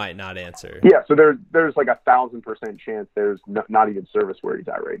 he might not answer. Yeah, so there's like 1,000% chance there's not even service where he's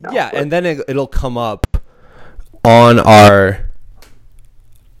at right now. Yeah, and then it'll come up on our.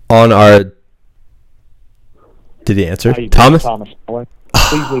 Did he answer? Thomas?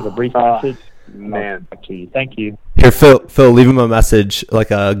 Please leave a brief message. Man. To you. Thank you. Here, Phil, leave him a message,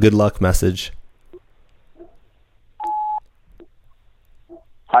 like a good luck message.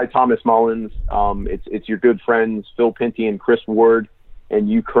 Hi, Thomas Mullins. It's your good friends Phil Pinty and Chris Ward, and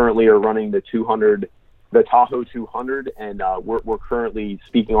you currently are running the Tahoe 200, and we're currently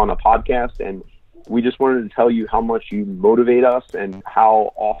speaking on a podcast, and we just wanted to tell you how much you motivate us and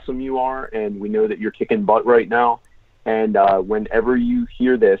how awesome you are, and we know that you're kicking butt right now. And whenever you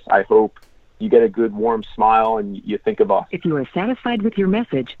hear this, I hope you get a good warm smile and you think of us. If you are satisfied with your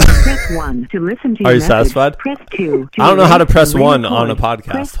message, press 1 to listen to your message. Are you satisfied? Press 2 I don't know how to press 1 on a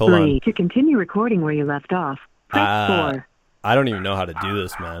podcast. Press Hold 3 on. to continue recording where you left off. Press 4. I don't even know how to do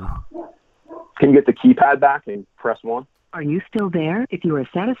this, man. Can you get the keypad back and press 1? Are you still there? If you are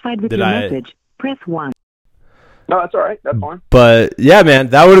satisfied with your message, press 1. No, that's all right. That's fine. But yeah, man,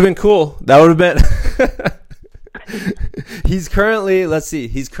 that would have been cool. That would have been. He's currently,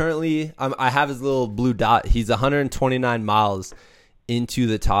 I have his little blue dot. He's 129 miles into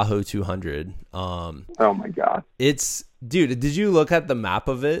the Tahoe 200. Oh my God. Dude, did you look at the map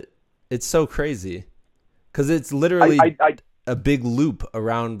of it? It's so crazy. Cause it's literally a big loop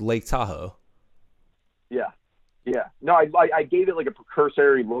around Lake Tahoe. Yeah. Yeah. No, I gave it like a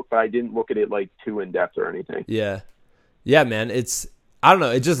cursory look, but I didn't look at it like too in depth or anything. Yeah. Yeah, man. I don't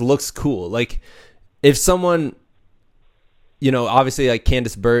know. It just looks cool. Like if someone, obviously like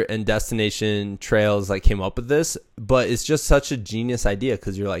Candace Burt and Destination Trails like came up with this, but it's just such a genius idea.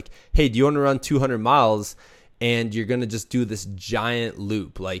 Cause you're like, hey, do you want to run 200 miles? And you're going to just do this giant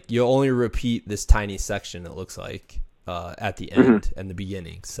loop. Like you'll only repeat this tiny section. It looks like, at the end and the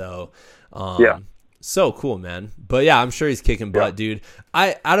beginning. So, yeah. So cool, man. But yeah, I'm sure he's kicking butt, dude.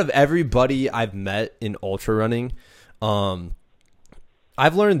 Out of everybody I've met in ultra running,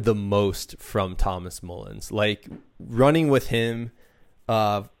 I've learned the most from Thomas Mullins. Like running with him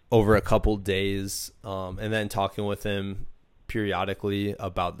over a couple days, and then talking with him periodically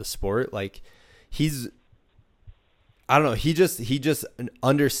about the sport. Like I don't know, he just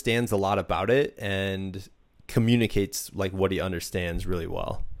understands a lot about it and communicates like what he understands really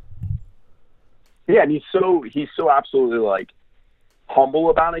well. Yeah, and he's so absolutely like humble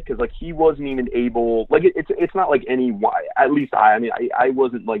about it, because like he wasn't even able, like it's not like at least I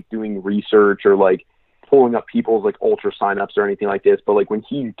wasn't like doing research or like pulling up people's like ultra signups or anything like this, but like when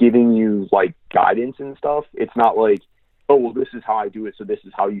he's giving you like guidance and stuff, it's not like, oh well, this is how I do it, so this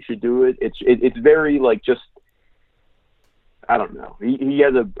is how you should do it. It's very like, just I don't know. He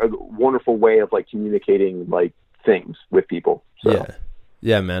has a wonderful way of like communicating like things with people. So. Yeah.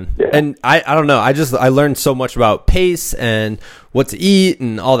 Yeah, man. Yeah. And I don't know. I learned so much about pace and what to eat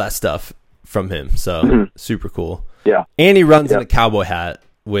and all that stuff from him. So super cool. Yeah. And he runs in a cowboy hat,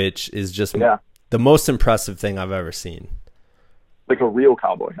 which is just the most impressive thing I've ever seen. Like a real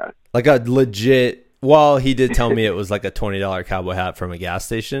cowboy hat. Like a legit Well, he did tell me it was like a $20 cowboy hat from a gas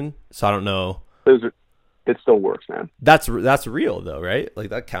station. So I don't know. It still works, man. That's real though, right? Like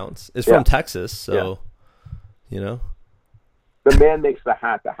that counts. It's from Texas, so The man makes the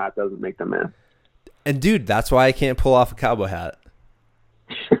hat. The hat doesn't make the man. And dude, that's why I can't pull off a cowboy hat.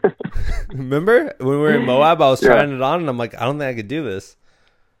 Remember when we were in Moab? I was trying it on, and I'm like, I don't think I could do this.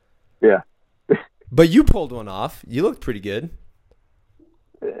 Yeah. But you pulled one off. You looked pretty good.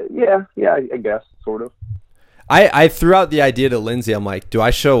 Yeah, I guess sort of. I threw out the idea to Lindsay. I'm like, do I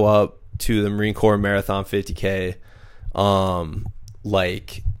show up to the Marine Corps Marathon 50K,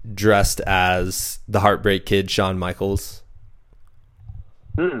 like dressed as the Heartbreak Kid, Shawn Michaels?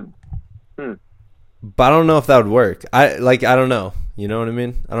 But I don't know if that would work. I don't know. You know what I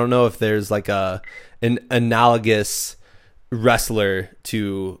mean? I don't know if there's like an analogous wrestler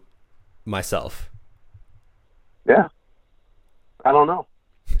to myself. Yeah. I don't know.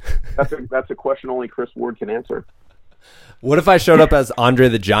 That's a question only Chris Ward can answer. What if I showed up as Andre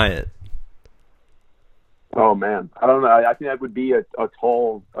the Giant? Oh man, I don't know. I think that would be a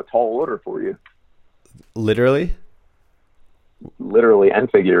tall order for you. Literally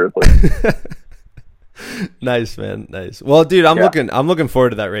and figuratively. Nice, man. Nice. Well, dude, I'm looking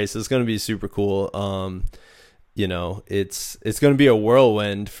forward to that race. It's going to be super cool. It's going to be a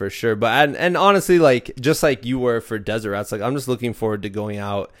whirlwind for sure. But and honestly, like just like you were for Desert Rats, like I'm just looking forward to going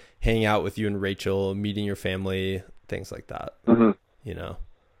out, hanging out with you and Rachel, meeting your family, things like that. Mm-hmm.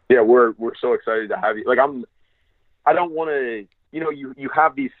 Yeah, we're so excited to have you. Like I don't want to. You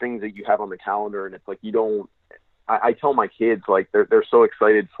have these things that you have on the calendar, and it's like you don't. I tell my kids like they're so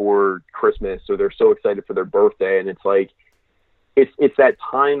excited for Christmas, or they're so excited for their birthday, and it's like it's that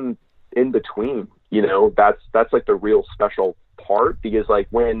time in between. That's like the real special part, because like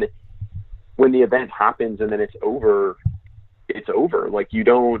when the event happens and then it's over. Like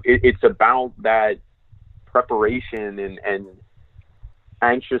it's about that preparation and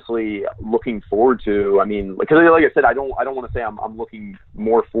anxiously looking forward to. I mean, because like I said, I don't want to say I'm looking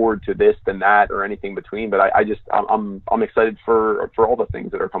more forward to this than that or anything between, but I'm excited for all the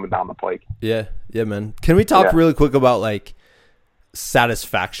things that are coming down the pike. Yeah, man. Can we talk really quick about like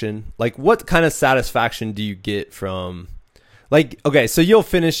satisfaction? Like what kind of satisfaction do you get from like, okay, so you'll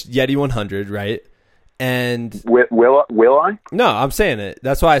finish Yeti 100, right? And will I? No, I'm saying it.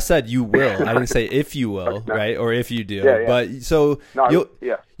 That's why I said you will. I didn't say if you will, no. right? Or if you do. Yeah. But so no,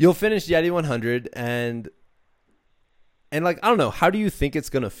 you'll finish Yeti 100 and like I don't know, how do you think it's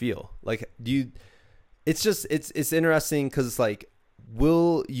going to feel? Like it's interesting cuz like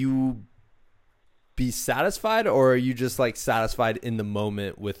will you be satisfied, or are you just like satisfied in the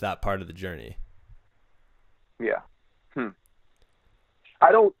moment with that part of the journey? Yeah.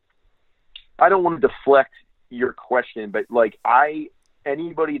 I don't want to deflect your question, but like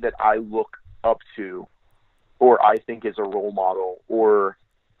anybody that I look up to or I think is a role model or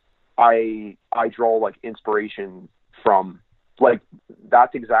I draw like inspiration from, like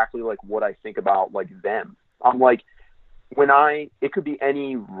that's exactly like what I think about like them. I'm like, it could be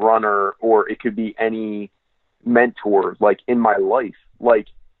any runner or it could be any mentor like in my life. Like,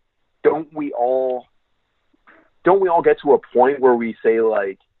 don't we all get to a point where we say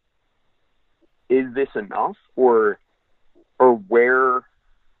like, is this enough, or where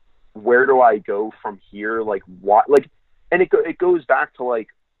do I go from here? Like what, like, and it goes back to like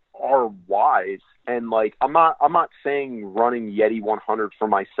our whys. And like, I'm not saying running Yeti 100 for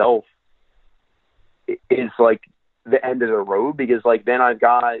myself is like the end of the road, because like then I've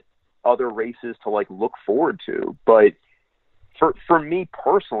got other races to like look forward to. But for me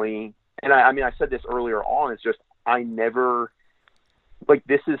personally, and I mean I said this earlier on, it's just I never, like,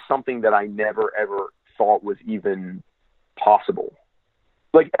 this is something that I never ever thought was even possible.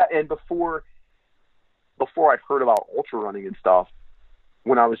 Like, and before I'd heard about ultra running and stuff,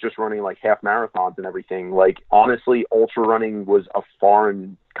 when I was just running like half marathons and everything, like honestly, ultra running was a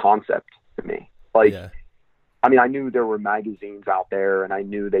foreign concept to me. Like, yeah. I mean, I knew there were magazines out there and I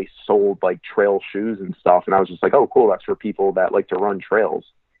knew they sold like trail shoes and stuff. And I was just like, oh, cool. That's for people that like to run trails.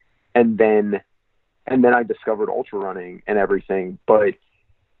 And then I discovered ultra running and everything. But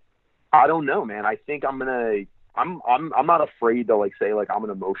I don't know, man. I think I'm not afraid to like say like I'm an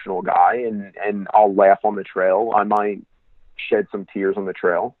emotional guy and I'll laugh on the trail. I might shed some tears on the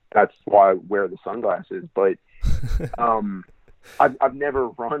trail. That's why I wear the sunglasses. But I've never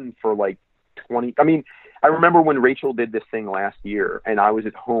run for like 20. I mean, I remember when Rachel did this thing last year and I was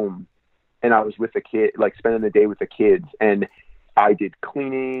at home and I was with the kid, like spending the day with the kids, and I did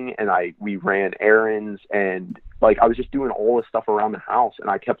cleaning and we ran errands and like I was just doing all this stuff around the house, and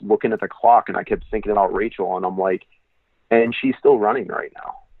I kept looking at the clock and I kept thinking about Rachel, and I'm like, and she's still running right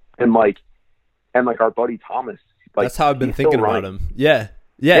now. And like, And like our buddy Thomas, like that's how I've been thinking about him. Yeah.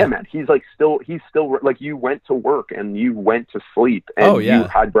 Yeah, man. He's still like, you went to work and you went to sleep and you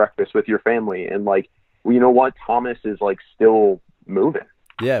had breakfast with your family. And like, well, you know what? Thomas is like still moving.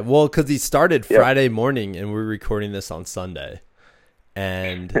 Yeah. Well, cause he started Friday morning and we're recording this on Sunday.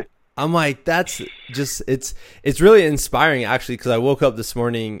 And I'm like, that's just, it's really inspiring actually. Cause I woke up this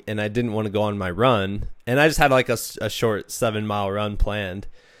morning and I didn't want to go on my run. And I just had like a short 7-mile run planned.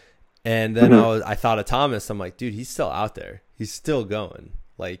 And then I thought of Thomas. I'm like, dude, he's still out there. He's still going.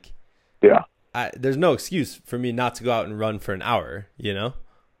 Like, yeah, there's no excuse for me not to go out and run for an hour, you know?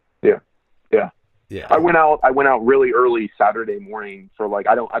 Yeah. I went out really early Saturday morning for like,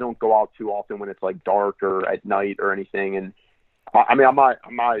 I don't go out too often when it's like dark or at night or anything. And I mean, I'm not,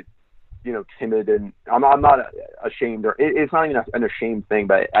 you know, timid, and I'm not ashamed, or it's not even an ashamed thing,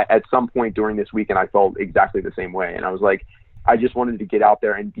 but at some point during this weekend, I felt exactly the same way. And I was like, I just wanted to get out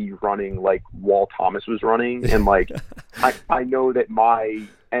there and be running like while Thomas was running. And like, I know that my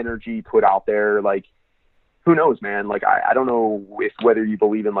energy put out there, like, who knows, man? Like, I don't know whether you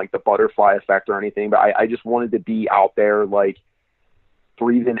believe in like the butterfly effect or anything, but I just wanted to be out there, like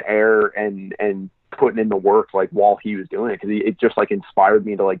breathing air and putting in the work, like while he was doing it. Cause it just like inspired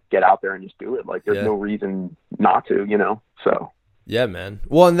me to like get out there and just do it. Like there's no reason not to, you know? So. Yeah, man.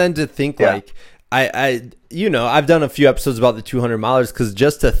 Well, and then to think like, I you know, I've done a few episodes about the 200 milers because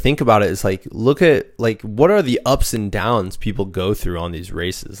just to think about it is like, look at like, what are the ups and downs people go through on these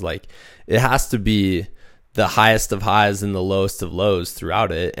races? Like it has to be the highest of highs and the lowest of lows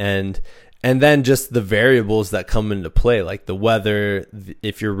throughout it. And then just the variables that come into play, like the weather,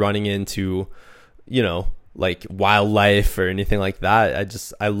 if you're running into, you know, like wildlife or anything like that. I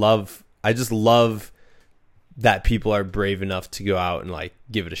just love that people are brave enough to go out and like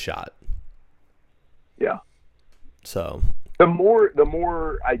give it a shot. Yeah. So the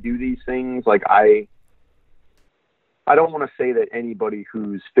more I do these things, like I don't want to say that anybody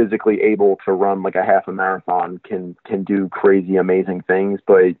who's physically able to run like a half a marathon can do crazy, amazing things.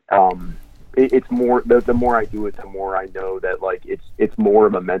 But it's more, the more I do it, the more I know that like it's more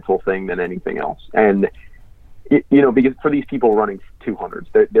of a mental thing than anything else. And you know, because for these people running 200s,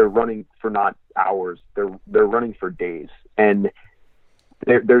 they're running for not hours, they're running for days. And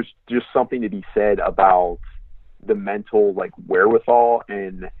there's just something to be said about the mental like wherewithal.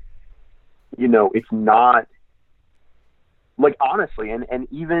 And you know, it's not like, honestly, and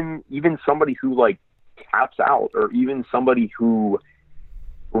even somebody who like taps out, or even somebody who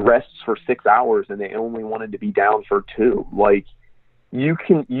rests for 6 hours and they only wanted to be down for 2, like you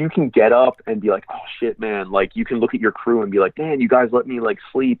can get up and be like, oh shit, man, like you can look at your crew and be like, man, you guys let me like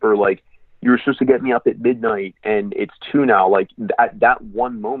sleep, or like you were supposed to get me up at midnight and it's 2 now. Like at that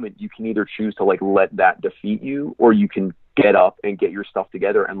one moment, you can either choose to like let that defeat you, or you can get up and get your stuff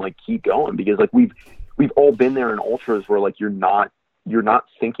together and like keep going. Because like we've all been there in ultras where like you're not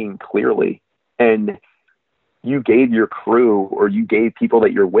thinking clearly, and you gave your crew, or you gave people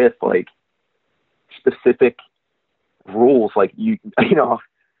that you're with like specific rules. Like you know,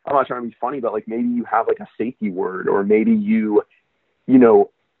 I'm not trying to be funny, but like maybe you have like a safety word, or maybe you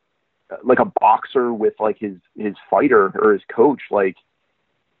know, like a boxer with like his fighter or his coach. Like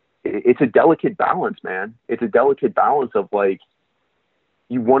it's a delicate balance, man. It's a delicate balance of like,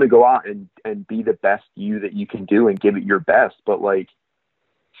 you want to go out and be the best you that you can do and give it your best. But like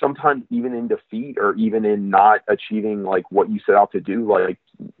sometimes even in defeat, or even in not achieving like what you set out to do, like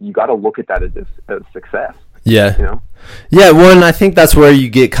you got to look at that as success. Yeah. You know? Yeah. Well, and I think that's where you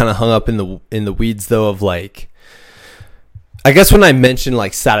get kind of hung up in the weeds though, of like, I guess when I mention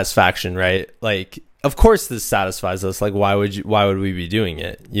like satisfaction, right? Like, of course this satisfies us. Like, why would we be doing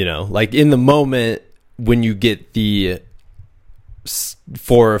it? You know, like in the moment when you get the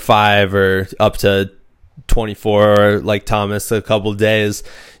 4 or 5 or up to 24, or like Thomas, a couple of days,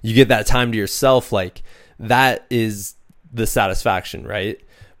 you get that time to yourself. Like that is the satisfaction, right?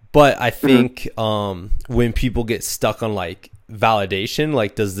 But I think when people get stuck on like validation,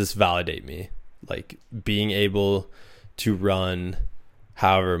 like, does this validate me? Like being able to run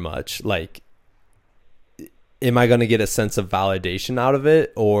however much, like, am I going to get a sense of validation out of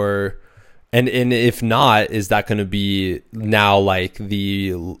it? Or, and if not, is that going to be now like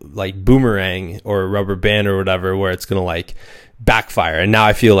the like boomerang or rubber band or whatever, where it's going to like backfire, and now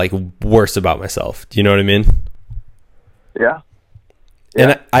I feel like worse about myself? Do you know what I mean? Yeah.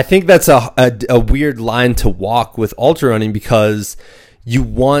 And I think that's a weird line to walk with ultra running, because you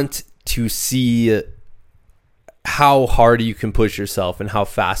want to see how hard you can push yourself and how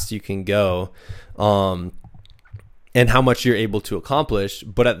fast you can go, and how much you're able to accomplish.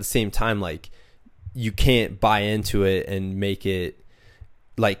 But at the same time, like, you can't buy into it and make it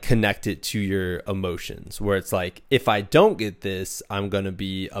like connect it to your emotions, where it's like, if I don't get this, I'm going to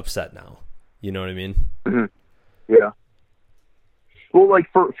be upset now. You know what I mean? Mm-hmm. Yeah. Well,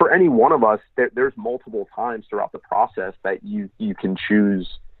 like for any one of us, there's multiple times throughout the process that you can choose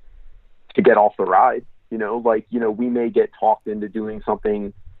to get off the ride. You know, like, you know, we may get talked into doing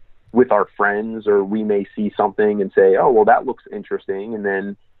something with our friends, or we may see something and say, oh, well, that looks interesting. And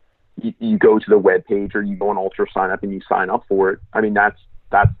then you go to the webpage, or you go on Ultra Sign Up and you sign up for it. I mean, that's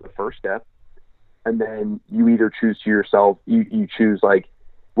the first step. And then you either choose to yourself, you choose like,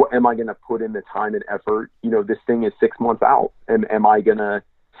 what am I going to put in the time and effort? You know, this thing is 6 months out. And am I going to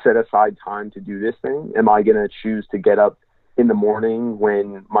set aside time to do this thing? Am I going to choose to get up in the morning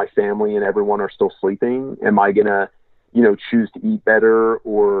when my family and everyone are still sleeping? Am I going to, you know, choose to eat better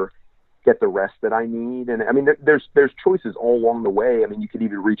or get the rest that I need? And I mean, there's choices all along the way. I mean, you could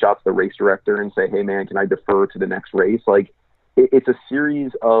even reach out to the race director and say, hey man, can I defer to the next race? Like, it's a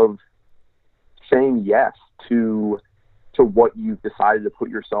series of saying yes to what you've decided to put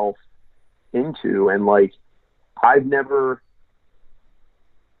yourself into. And like, life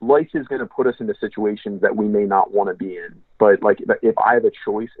is going to put us into situations that we may not want to be in. But like, if I have a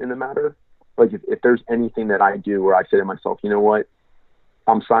choice in the matter, like if there's anything that I do where I say to myself, you know what,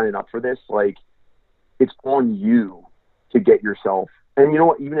 I'm signing up for this, like, it's on you to get yourself. And you know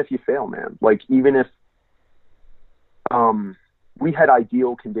what, even if you fail, man, like, even if, we had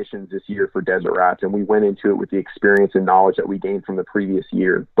ideal conditions this year for Desert Rats, and we went into it with the experience and knowledge that we gained from the previous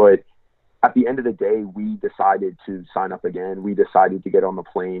year. But at the end of the day, we decided to sign up again. We decided to get on the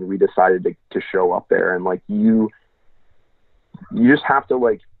plane. We decided to show up there. And like, you just have to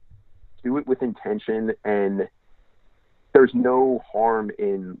like do it with intention. And there's no harm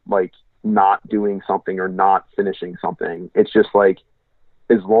in like not doing something or not finishing something. It's just like,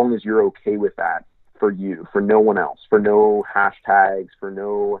 as long as you're okay with that, for you, for no one else, for no hashtags, for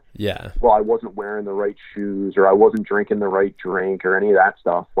no, well, I wasn't wearing the right shoes, or I wasn't drinking the right drink, or any of that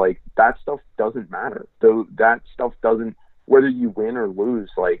stuff. Like, that stuff doesn't matter. Though that stuff doesn't, whether you win or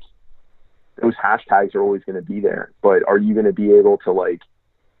lose, like, those hashtags are always going to be there. But are you going to be able to like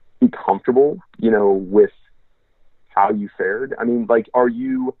be comfortable, you know, with how you fared? I mean, like,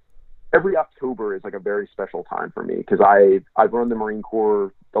 every October is like a very special time for me, because I've run the Marine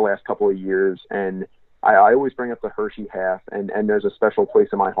Corps the last couple of years, and I always bring up the Hershey Half, and there's a special place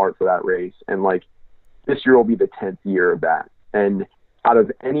in my heart for that race. And like, this year will be the 10th year of that. And out of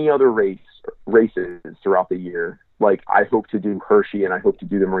any other races throughout the year, like, I hope to do Hershey and I hope to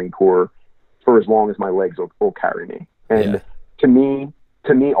do the Marine Corps for as long as my legs will carry me. And to me,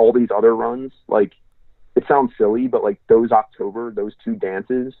 all these other runs, like, it sounds silly, but like those two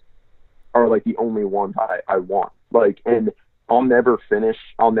dances are like the only ones I want. Like, and I'll never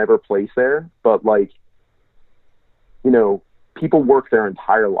place there, but like, you know, people work their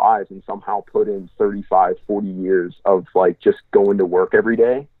entire lives and somehow put in 35, 40 years of like just going to work every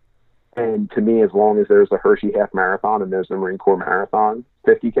day. And to me, as long as there's the Hershey Half Marathon and there's the Marine Corps Marathon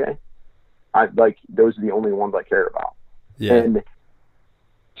 50K, those are the only ones I care about. Yeah. And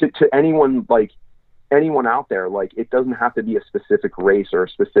to anyone out there, like, it doesn't have to be a specific race or a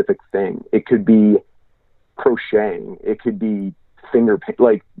specific thing. It could be crocheting. It could be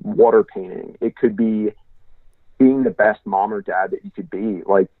water painting. It could be being the best mom or dad that you could be.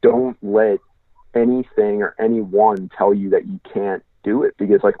 Like, don't let anything or anyone tell you that you can't do it,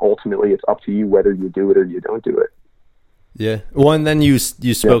 because like, ultimately it's up to you whether you do it or you don't do it. Yeah. Well, and then you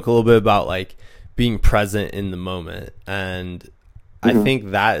spoke a little bit about like being present in the moment. And I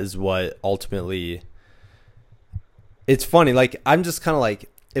think that is what ultimately, it's funny. Like, I'm just kind of like,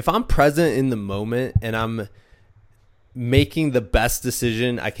 if I'm present in the moment and I'm making the best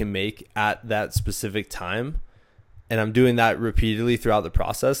decision I can make at that specific time, and I'm doing that repeatedly throughout the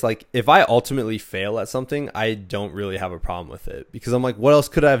process, like, if I ultimately fail at something, I don't really have a problem with it, because I'm like, what else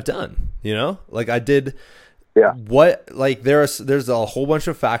could I have done? You know, like, I did what, like, there's a whole bunch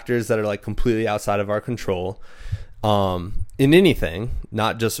of factors that are like completely outside of our control. In anything,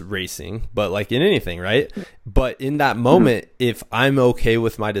 not just racing, but like in anything, right? But in that moment, if I'm okay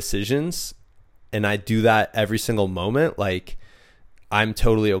with my decisions and I do that every single moment, like, I'm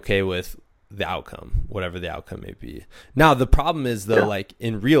totally okay with the outcome, whatever the outcome may be. Now, the problem is though, like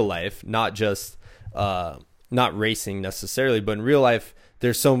in real life, not just, not racing necessarily, but in real life,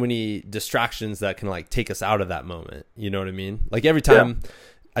 there's so many distractions that can like take us out of that moment. You know what I mean? Like, every time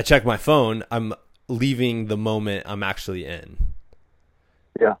I check my phone, I'm leaving the moment I'm actually in.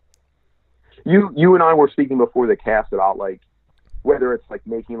 Yeah. You and I were speaking before the cast about like, whether it's like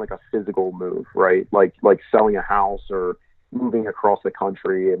making like a physical move, right? Like selling a house or moving across the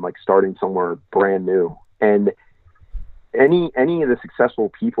country and like starting somewhere brand new. And any of the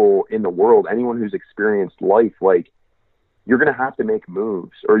successful people in the world, anyone who's experienced life, like, you're going to have to make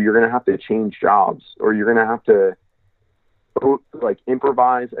moves, or you're going to have to change jobs, or you're going to have to like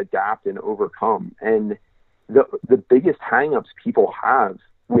improvise, adapt, and overcome. And the biggest hangups people have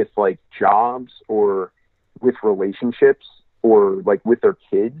with like jobs or with relationships or like with their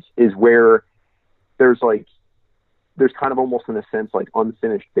kids is where there's kind of almost in a sense like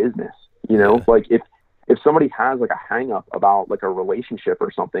unfinished business, you know. Yeah. Like if somebody has like a hang up about like a relationship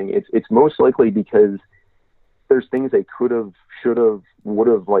or something, it's most likely because there's things they could have, should have, would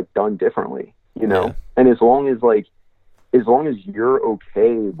have like done differently, you know. Yeah. And as long as you're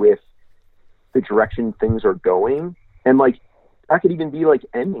okay with the direction things are going, and like that could even be like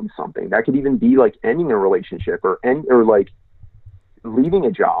ending something, that could even be like ending a relationship or like leaving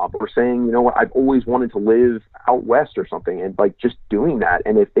a job, or saying, you know what, I've always wanted to live out west or something, and like just doing that.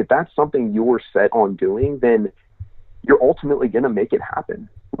 And if that's something you're set on doing, then you're ultimately going to make it happen.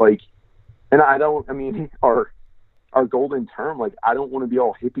 Like, and I mean, our golden term, like, I don't want to be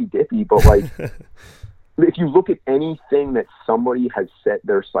all hippy dippy, but like, if you look at anything that somebody has set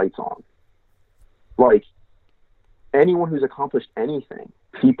their sights on, like anyone who's accomplished anything,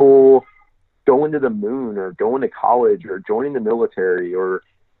 people going to the moon or going to college or joining the military or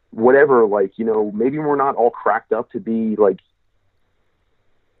whatever, like, you know, maybe we're not all cracked up to be like,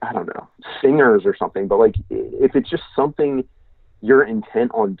 I don't know, singers or something, but like, if it's just something you're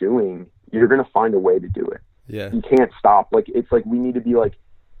intent on doing, you're going to find a way to do it. Yeah. You can't stop. Like, it's like we need to be like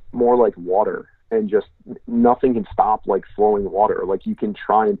more like water, and just nothing can stop like flowing water. Like, you can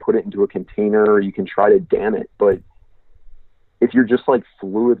try and put it into a container, or you can try to dam it, but if you're just like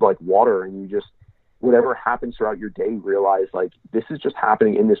fluid like water, and you just, whatever happens throughout your day, realize like this is just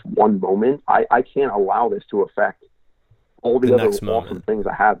happening in this one moment, I can't allow this to affect all the other awesome moment. Things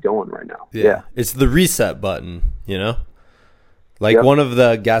I have going right now. Yeah. It's the reset button, you know? Like, one of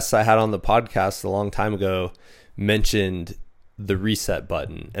the guests I had on the podcast a long time ago mentioned the reset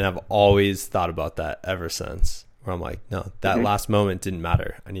button, and I've always thought about that ever since, where I'm like, no, that last moment didn't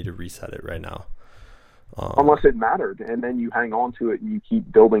matter. I need to reset it right now. Unless it mattered, and then you hang on to it and you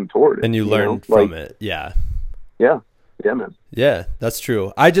keep building toward it. And you learn from it. Yeah. Yeah. Yeah, man. Yeah, that's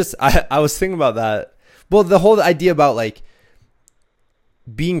true. I was thinking about that. Well, the whole idea about like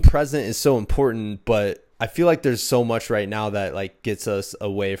being present is so important, but I feel like there's so much right now that like gets us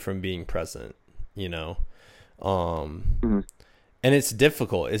away from being present, you know? And it's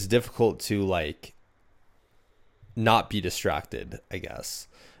difficult. It's difficult to like not be distracted, I guess.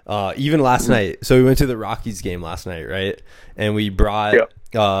 Even last night. So we went to the Rockies game last night, right? And we brought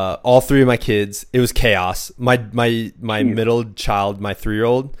all three of my kids. It was chaos. My middle child, my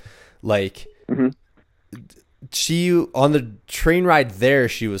 3-year-old, like she, on the train ride there,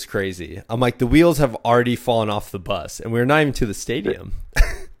 she was crazy. I'm like, the wheels have already fallen off the bus, and we're not even to the stadium.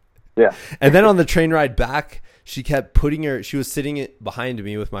 Yeah. And then on the train ride back, she kept she was sitting behind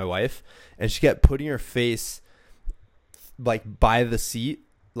me with my wife, and she kept putting her face like by the seat,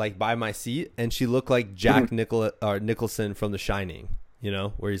 like by my seat, and she looked like Jack Nicholson from The Shining, you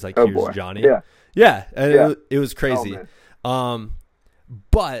know, where he's like, here's Johnny. Yeah. And it was crazy.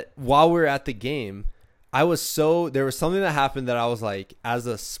 But while we were at the game, there was something that happened that I was like, as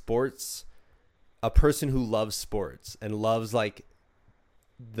a person who loves sports and loves like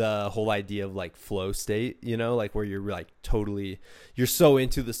the whole idea of like flow state, you know, like where you're like you're so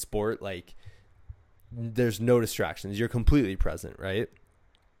into the sport, like there's no distractions. You're completely present, right?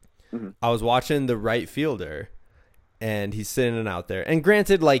 I was watching the right fielder, and he's sitting out there. And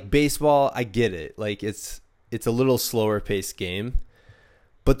granted, like baseball, I get it. Like it's a little slower paced game,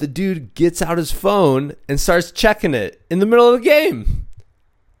 but the dude gets out his phone and starts checking it in the middle of the game.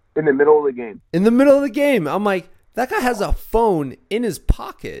 In the middle of the game. I'm like, that guy has a phone in his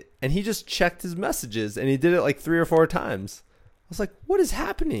pocket, and he just checked his messages, and he did it like 3 or 4 times. I was like, what is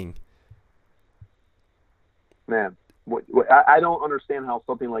happening? Man, I don't understand how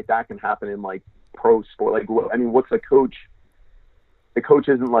something like that can happen in like pro sport. Like, I mean, what's the coach? The coach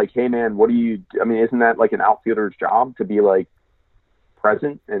isn't like, hey man, isn't that like an outfielder's job to be like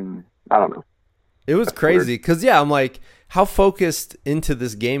present? And I don't know. It was crazy because, I'm like, how focused into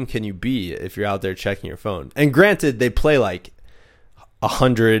this game can you be if you're out there checking your phone? And granted, they play like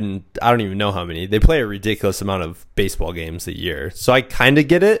 100 and I don't even know how many. They play a ridiculous amount of baseball games a year, so I kind of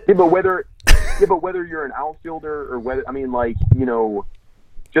get it. Yeah, but whether you're an outfielder or whether, I mean, like, you know,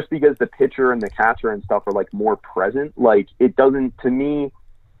 just because the pitcher and the catcher and stuff are like more present, like it doesn't, to me,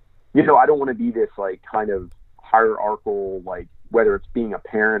 you know, I don't want to be this like kind of hierarchical, like whether it's being a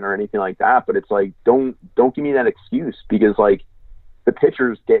parent or anything like that, but it's like, don't give me that excuse, because like the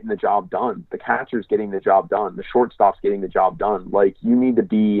pitcher's getting the job done, the catcher's getting the job done, the shortstop's getting the job done. Like, you need to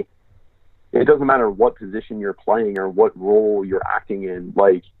be, it doesn't matter what position you're playing or what role you're acting in,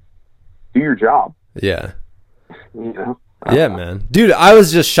 like, do your job. Yeah. You know? Yeah, man. Dude, I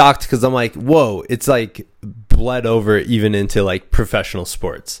was just shocked because I'm like, whoa, it's like bled over even into like professional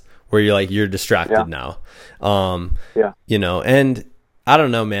sports where you're like, you're distracted now. You know, and I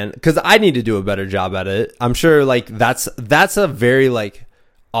don't know, man, because I need to do a better job at it. I'm sure like that's a very like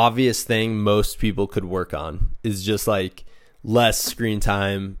obvious thing most people could work on, is just like less screen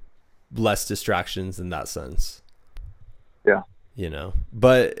time, less distractions in that sense. Yeah. You know,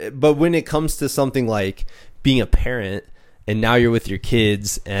 but when it comes to something like being a parent and now you're with your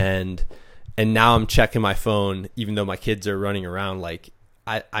kids and now I'm checking my phone even though my kids are running around, like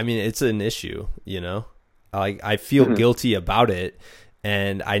I mean, it's an issue, you know. Like, I feel guilty about it,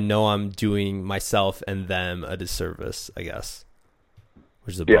 and I know I'm doing myself and them a disservice, I guess,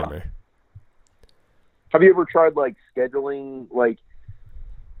 which is a bummer. Have you ever tried like scheduling, like,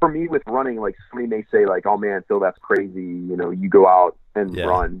 for me with running, like somebody may say like, oh man, Phil, that's crazy. You know, you go out and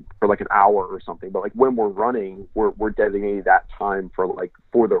run for like an hour or something. But like when we're running, we're designating that time for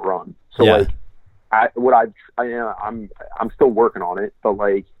the run. So like I'm still working on it, but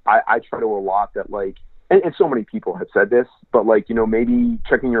like I try to allot that, like, and so many people have said this, but like, you know, maybe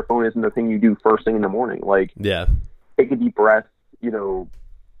checking your phone isn't the thing you do first thing in the morning. Like, take a deep breath, you know,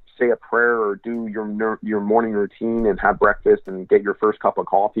 say a prayer or do your morning routine and have breakfast and get your first cup of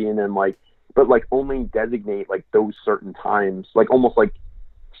coffee, and then like, but like only designate like those certain times, like almost like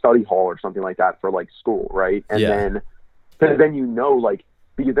study hall or something like that for like school, right? And then you know, like,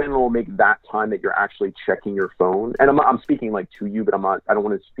 because then it will make that time that you're actually checking your phone. And I'm speaking like to you, but I don't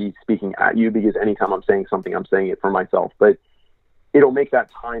want to be speaking at you, because anytime I'm saying something, I'm saying it for myself. But it'll make that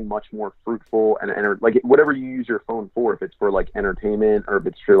time much more fruitful and like whatever you use your phone for, if it's for like entertainment or if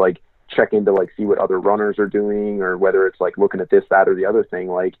it's for like check in to like see what other runners are doing, or whether it's like looking at this, that, or the other thing,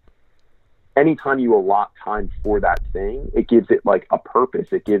 like anytime you allot time for that thing, it gives it like a purpose.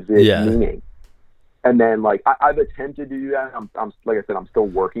 It gives it meaning. And then like I've attempted to do that. I'm like I said, I'm still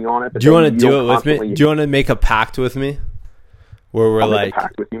working on it. But do you want to do it with me? Do you want to make a pact with me? Where we're like, make a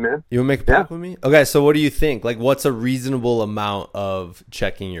pact with you, man. You want to make a pact with me? Okay, so what do you think? Like, what's a reasonable amount of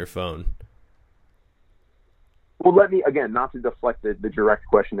checking your phone? Well, let me, again, not to deflect the direct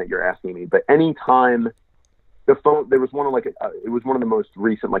question that you're asking me, but anytime the phone, there was one of like, it was one of the most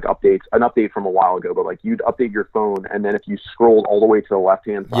recent like updates, an update from a while ago, but like you'd update your phone, and then if you scrolled all the way to the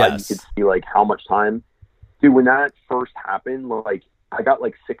left-hand side, you could see like how much time. Dude, when that first happened, like I got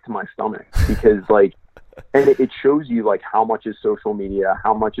like sick to my stomach, because like, and it shows you like how much is social media,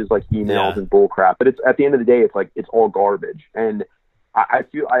 how much is like emails and bull crap. But it's at the end of the day, it's like, it's all garbage. And I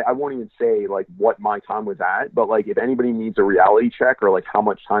feel, I won't even say like what my time was at, but like if anybody needs a reality check or like how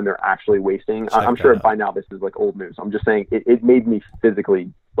much time they're actually wasting, I'm sure by now this is like old news. I'm just saying it made me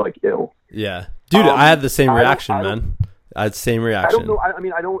physically like ill. Yeah. Dude, I had the same reaction, man. I had the same reaction. I don't know. I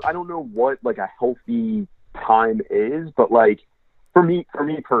mean, I don't know what like a healthy time is, but like for me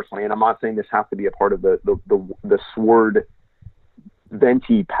personally, and I'm not saying this has to be a part of the Sword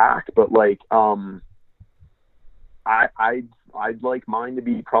Venti pack, but like, I'd like mine to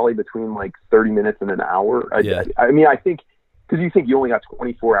be probably between like 30 minutes and an hour. I mean, I think, because you think you only got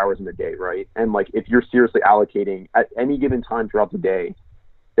 24 hours in the day, right? And like, if you're seriously allocating at any given time throughout the day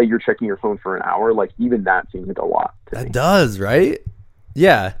that you're checking your phone for an hour, like even that seems like a lot to me. That does, right?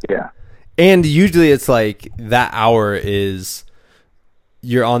 Yeah. Yeah. And usually it's like that hour is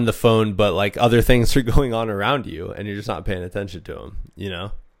you're on the phone, but like other things are going on around you and you're just not paying attention to them, you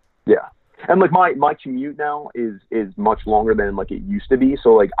know? Yeah. And like my commute now is much longer than like it used to be.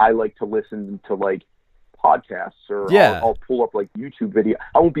 So like I like to listen to like podcasts, or I'll pull up like YouTube video.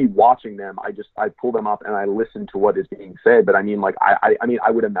 I won't be watching them. I pull them up and I listen to what is being said. But I mean, like I mean,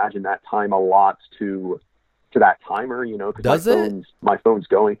 I would imagine that time allots to that timer, you know, because my phone's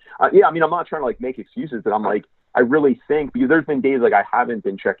going. Yeah, I mean, I'm not trying to like make excuses, but I'm like, I really think, because there's been days like I haven't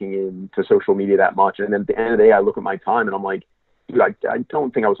been checking into social media that much, and then at the end of the day, I look at my time and I'm like, dude, I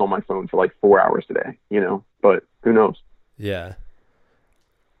don't think I was on my phone for like 4 hours today, you know, but who knows? Yeah.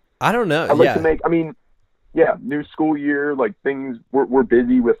 I don't know. I'd like to make, I mean, new school year, like things, we're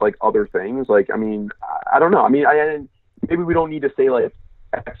busy with like other things. Like, I mean, I don't know. I mean, maybe we don't need to say like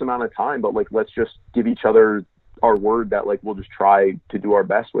X amount of time, but like, let's just give each other our word that like, we'll just try to do our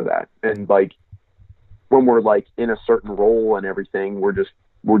best with that. And like, when we're like in a certain role and everything,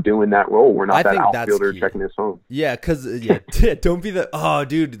 we're doing that role. We're not that outfielder checking his phone. Yeah, because don't be the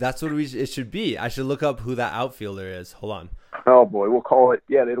dude. That's what it should be. I should look up who that outfielder is. Hold on. Oh boy, we'll call it.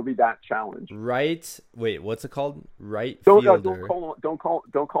 Yeah, it'll be that challenge. Wait, what's it called? Right Don't fielder. don't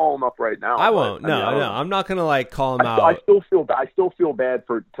call him up right now. I won't. No, I'm not gonna like call him out. I still feel bad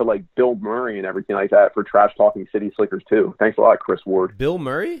to like Bill Murray and everything like that for trash talking City Slickers too. Thanks a lot, Chris Ward. Bill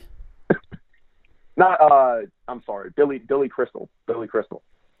Murray? I'm sorry, Billy Crystal. Billy Crystal.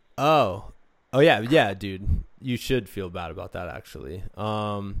 Oh yeah, dude. You should feel bad about that actually.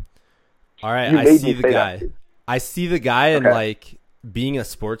 All right, I see the guy. I see the guy, and like being a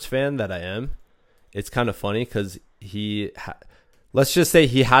sports fan that I am, it's kind of funny because let's just say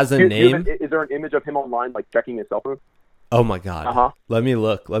he has a name. Is there an image of him online, like checking his cell phone? Oh my God. Uh-huh. Let me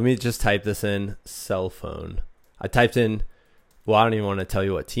look. Let me just type this in. Cell phone. I typed in, well, I don't even want to tell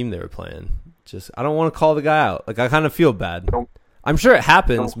you what team they were playing. I don't want to call the guy out. Like, I kind of feel bad. I'm sure it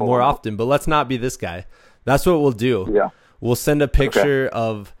happens more often, but let's not be this guy. That's what we'll do. Yeah. We'll send a picture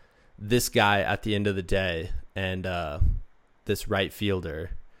of this guy at the end of the day and this right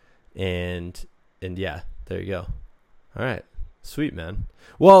fielder. And yeah, there you go. All right. Sweet, man.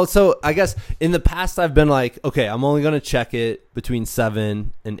 Well, so I guess in the past I've been like, okay, I'm only going to check it between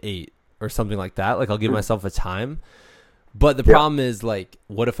 7 and 8 or something like that. Like I'll give myself a time. But the problem is like,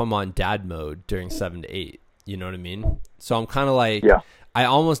 what if I'm on dad mode during 7 to 8? You know what I mean? So I'm kind of like, I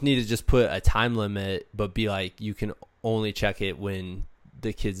almost need to just put a time limit, but be like, you can only check it when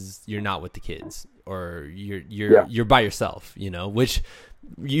you're not with the kids or you're by yourself, you know, which,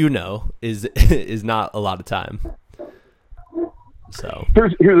 is not a lot of time. So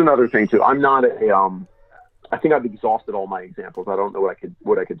here's another thing too. I'm not I think I've exhausted all my examples. I don't know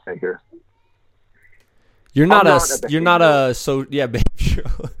what I could say here. You're not a behavioral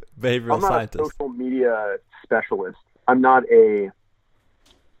I'm not scientist. a social media specialist. I'm not a.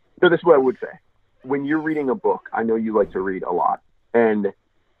 So this is what I would say. When you're reading a book, I know you like to read a lot, and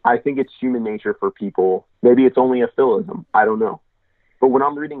I think it's human nature for people. Maybe it's only a philism. I don't know. But when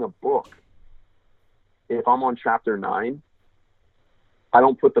I'm reading a book, if I'm on chapter 9, I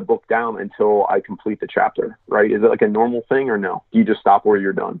don't put the book down until I complete the chapter, right? Is it like a normal thing or no? Do you just stop where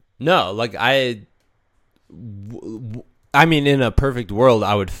you're done? No, like I mean, in a perfect world,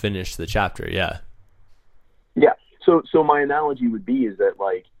 I would finish the chapter. Yeah. Yeah. So my analogy would be is that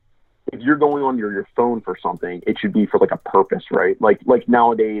like, if you're going on your phone for something, it should be for like a purpose, right? Like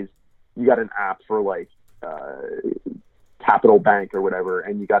nowadays you got an app for like, Capital Bank or whatever,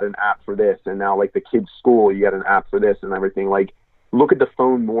 and you got an app for this. And now like the kids' school, you got an app for this and everything. Like, look at the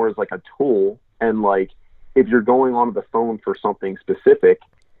phone more as like a tool. And like, if you're going onto the phone for something specific,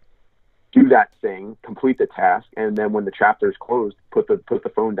 do that thing, complete the task, and then when the chapter is closed, put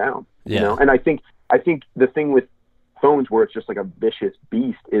the phone down. Yeah. You know? And I think the thing with phones where it's just like a vicious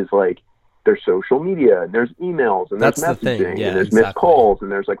beast is like there's social media and there's emails and there's messaging and there's missed calls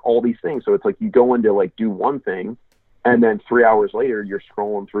and there's like all these things. So it's like you go into like do one thing, and then 3 hours later you're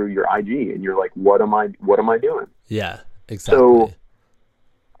scrolling through your IG and you're like, what am I doing? Yeah, exactly. So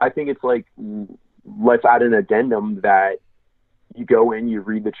I think it's like, let's add an addendum that you go in, you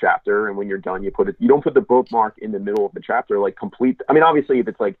read the chapter, and when you're done, you don't put the bookmark in the middle of the chapter, like complete. I mean, obviously if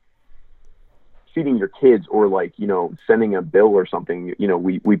it's like feeding your kids or like, you know, sending a bill or something, you know,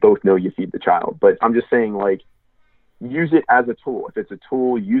 we both know you feed the child, but I'm just saying like, use it as a tool. If it's a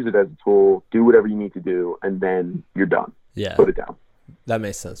tool, use it as a tool, do whatever you need to do, and then you're done. Yeah. Put it down. That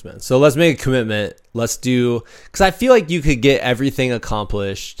makes sense, man. So let's make a commitment. Let's do, because I feel like you could get everything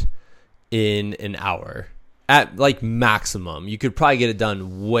accomplished in an hour at like maximum. You could probably get it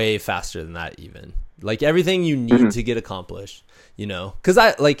done way faster than that even. Like everything you need to get accomplished, you know, because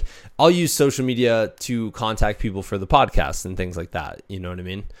I'll use social media to contact people for the podcast and things like that. You know what I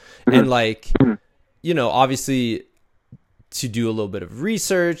mean? And like, you know, obviously to do a little bit of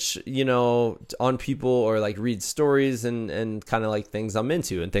research, you know, on people or like read stories and kind of like things I'm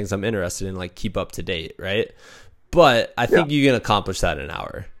into and things I'm interested in, like keep up to date. Right. But I think you can accomplish that in an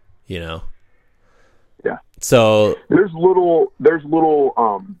hour, you know? Yeah. So there's little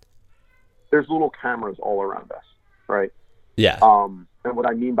cameras all around us. Right. Yeah. And what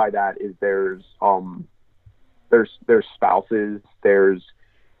I mean by that is there's spouses, there's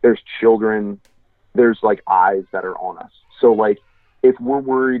children, there's like eyes that are on us. So like, if we're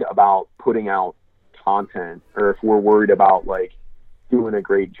worried about putting out content, or if we're worried about like doing a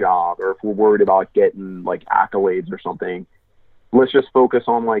great job, or if we're worried about getting like accolades or something, let's just focus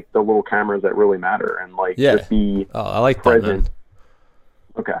on like the little cameras that really matter and like just be I like present. That, man.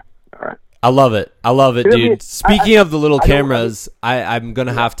 Okay. All right. I love it, dude. I mean, Speaking of the little cameras, I'm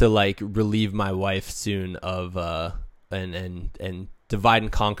gonna have to like relieve my wife soon of and divide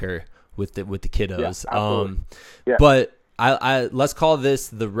and conquer with the kiddos. Yeah. But I let's call this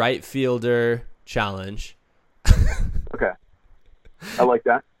the right fielder challenge. Okay. I like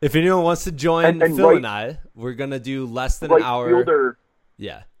that. If anyone wants to join and Phil right, and I, we're gonna do less than right an hour. Fielder,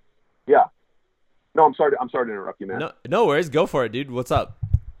 Yeah. yeah. No, I'm sorry to interrupt you, man. No worries. Go for it, dude. What's up?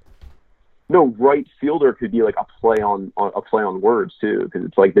 No, right fielder could be like a play on words too, because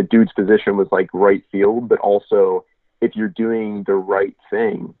it's like the dude's position was like right field, but also if you're doing the right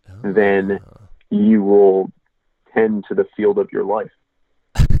thing, then you will tend to the field of your life.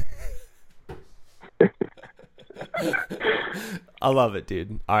 I love it,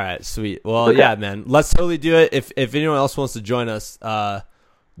 dude. All right, sweet. Well, okay. Yeah, man. Let's totally do it. If anyone else wants to join us,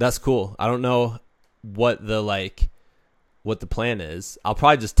 that's cool. I don't know what the plan is. I'll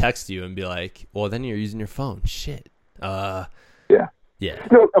probably just text you and be like, well, then you're using your phone. Shit. Yeah.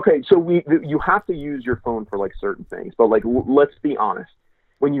 No, okay, so you have to use your phone for like certain things, but like let's be honest.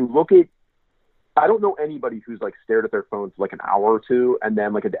 When you look at, I don't know anybody who's like stared at their phone for like an hour or two, and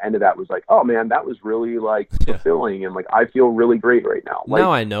then like at the end of that was like, oh man, that was really like fulfilling, and like I feel really great right now. Like,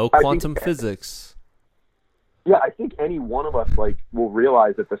 now I know quantum physics. Yeah, I think any one of us like will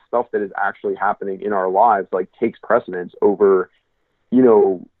realize that the stuff that is actually happening in our lives like takes precedence over, you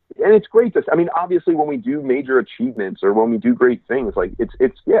know. And it's great to, I mean, obviously when we do major achievements or when we do great things, like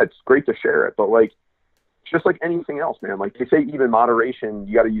it's great to share it, but like, just like anything else, man, like they say, even moderation,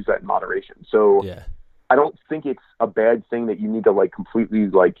 you got to use that in moderation. So yeah. I don't think it's a bad thing that you need to like completely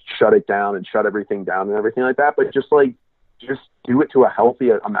like shut it down and shut everything down and everything like that. But just do it to a healthy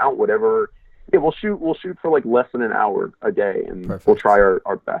amount, whatever. Yeah, we'll shoot for like less than an hour a day, and Perfect. We'll try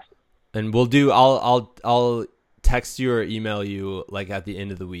our best. And we'll do, I'll text you or email you like at the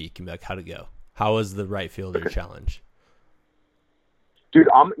end of the week and be like, how'd it go? How was the right fielder challenge? Dude,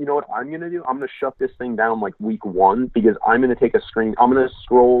 you know what I'm going to do? I'm going to shut this thing down like week 1, because I'm going to take a screen. I'm going to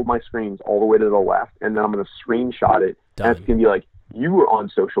scroll my screens all the way to the left, and then I'm going to screenshot it. Done. And it's going to be like, you were on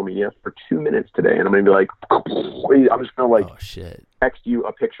social media for 2 minutes today. And I'm going to be like, I'm just going to like text you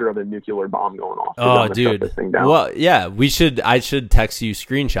a picture of a nuclear bomb going off. Oh, dude. This thing down. Well, yeah, I should text you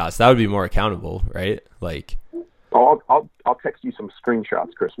screenshots. That would be more accountable, right? Like, I'll text you some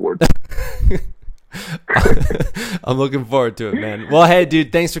screenshots, Chris Ward. I'm looking forward to it, man. Well, hey,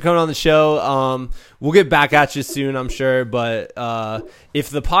 dude, thanks for coming on the show. We'll get back at you soon, I'm sure. But if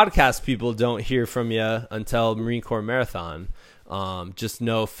the podcast people don't hear from you until Marine Corps Marathon, just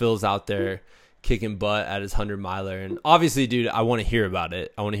know Phil's out there kicking butt at his 100-miler. And obviously, dude, I want to hear about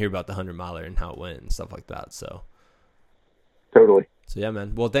it. I want to hear about the 100-miler and how it went and stuff like that. So totally. So yeah,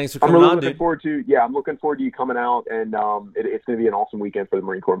 man. Well, thanks for coming on, dude. I'm looking forward to you coming out, and it's going to be an awesome weekend for the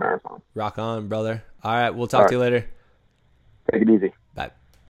Marine Corps Marathon. Rock on, brother. All right, we'll talk to you later. Take it easy. Bye.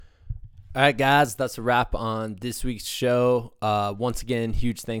 All right, guys, that's a wrap on this week's show. Once again,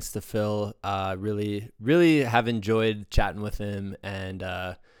 huge thanks to Phil. Really, really have enjoyed chatting with him and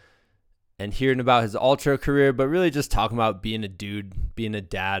hearing about his ultra career, but really just talking about being a dude, being a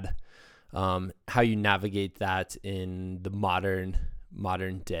dad, how you navigate that in the modern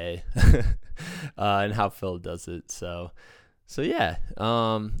day, and how Phil does it. So yeah,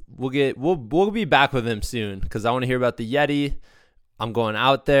 we'll be back with him soon, because I want to hear about the Yeti. I'm going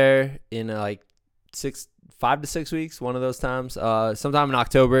out there in like 5 to 6 weeks, one of those times, sometime in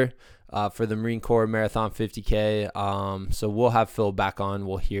October, for the Marine Corps Marathon 50K. So we'll have Phil back on.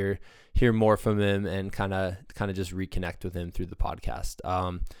 We'll hear more from him and kind of just reconnect with him through the podcast.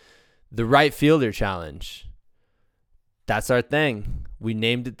 The Right Fielder Challenge. That's our thing. We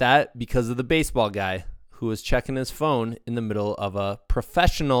named it that because of the baseball guy who was checking his phone in the middle of a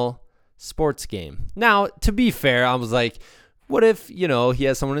professional sports game. Now, to be fair, I was like, what if, he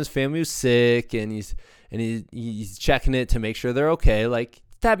has someone in his family who's sick and he's checking it to make sure they're okay? Like,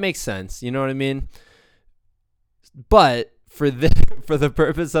 that makes sense. You know what I mean? But for the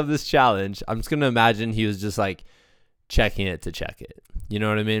purpose of this challenge, I'm just going to imagine he was just like checking it to check it. You know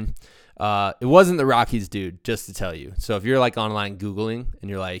what I mean? It wasn't the Rockies dude, just to tell you. So if you're like online Googling and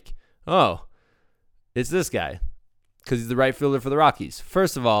you're like, oh, it's this guy because he's the right fielder for the Rockies.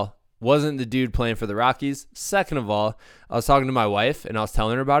 First of all, wasn't the dude playing for the Rockies. Second of all, I was talking to my wife and I was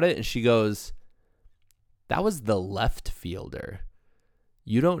telling her about it, and she goes, that was the left fielder.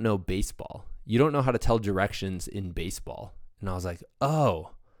 You don't know baseball. You don't know how to tell directions in baseball. And I was like,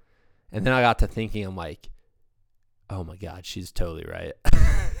 oh. And then I got to thinking, I'm like, oh my God, she's totally right.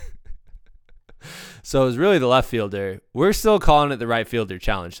 So it was really the left fielder. We're still calling it the right fielder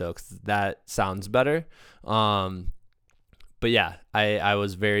challenge, though, because that sounds better. But yeah, I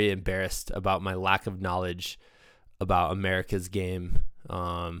was very embarrassed about my lack of knowledge about America's game,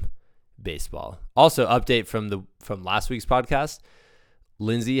 baseball. Also, update from last week's podcast.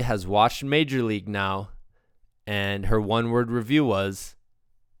 Lindsay has watched Major League now, and her one-word review was,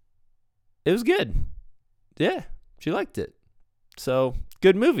 it was good. Yeah, she liked it. So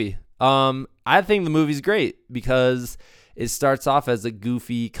good movie. I think the movie's great because it starts off as a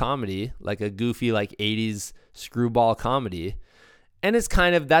goofy comedy, like a goofy, like 80s screwball comedy. And it's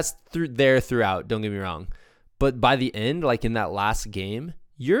kind of, that's there throughout, don't get me wrong. But by the end, like in that last game,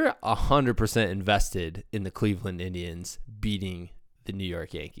 you're 100% invested in the Cleveland Indians beating the New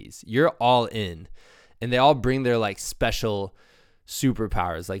York Yankees. You're all in. And they all bring their like special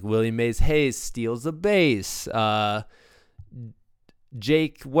superpowers. Like Willie Mays Hayes steals a base.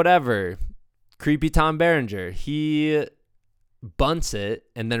 Jake, whatever, Creepy Tom Berenger, he bunts it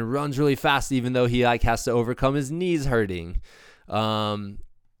and then runs really fast, even though he like has to overcome his knees hurting. The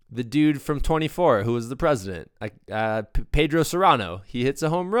dude from 24, who was the president, like Pedro Serrano, he hits a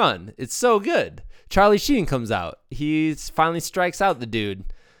home run. It's so good. Charlie Sheen comes out. He finally strikes out the dude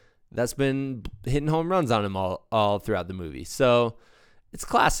that's been hitting home runs on him all throughout the movie. So it's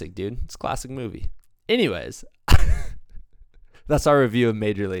classic, dude. It's a classic movie. Anyways, that's our review of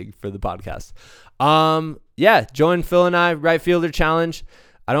Major League for the podcast. Yeah, join Phil and I, Right Fielder Challenge.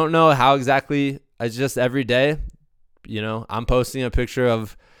 I don't know how exactly. It's just every day, you know, I'm posting a picture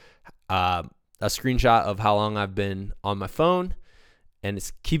of a screenshot of how long I've been on my phone, and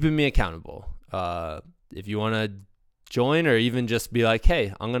it's keeping me accountable. If you want to join or even just be like,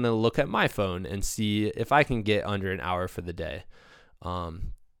 hey, I'm going to look at my phone and see if I can get under an hour for the day.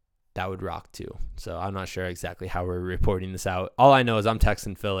 That would rock too. So I'm not sure exactly how we're reporting this out. All I know is I'm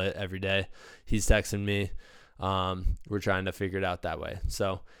texting Phil it every day. He's texting me. We're trying to figure it out that way.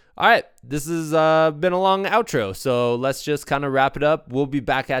 So, all right, this has been a long outro. So let's just kind of wrap it up. We'll be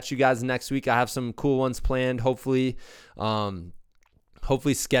back at you guys next week. I have some cool ones planned. Hopefully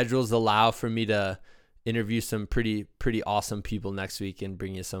schedules allow for me to interview some pretty awesome people next week and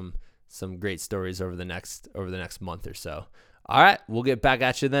bring you some great stories over the next month or so. All right, we'll get back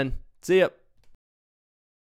at you then. See ya.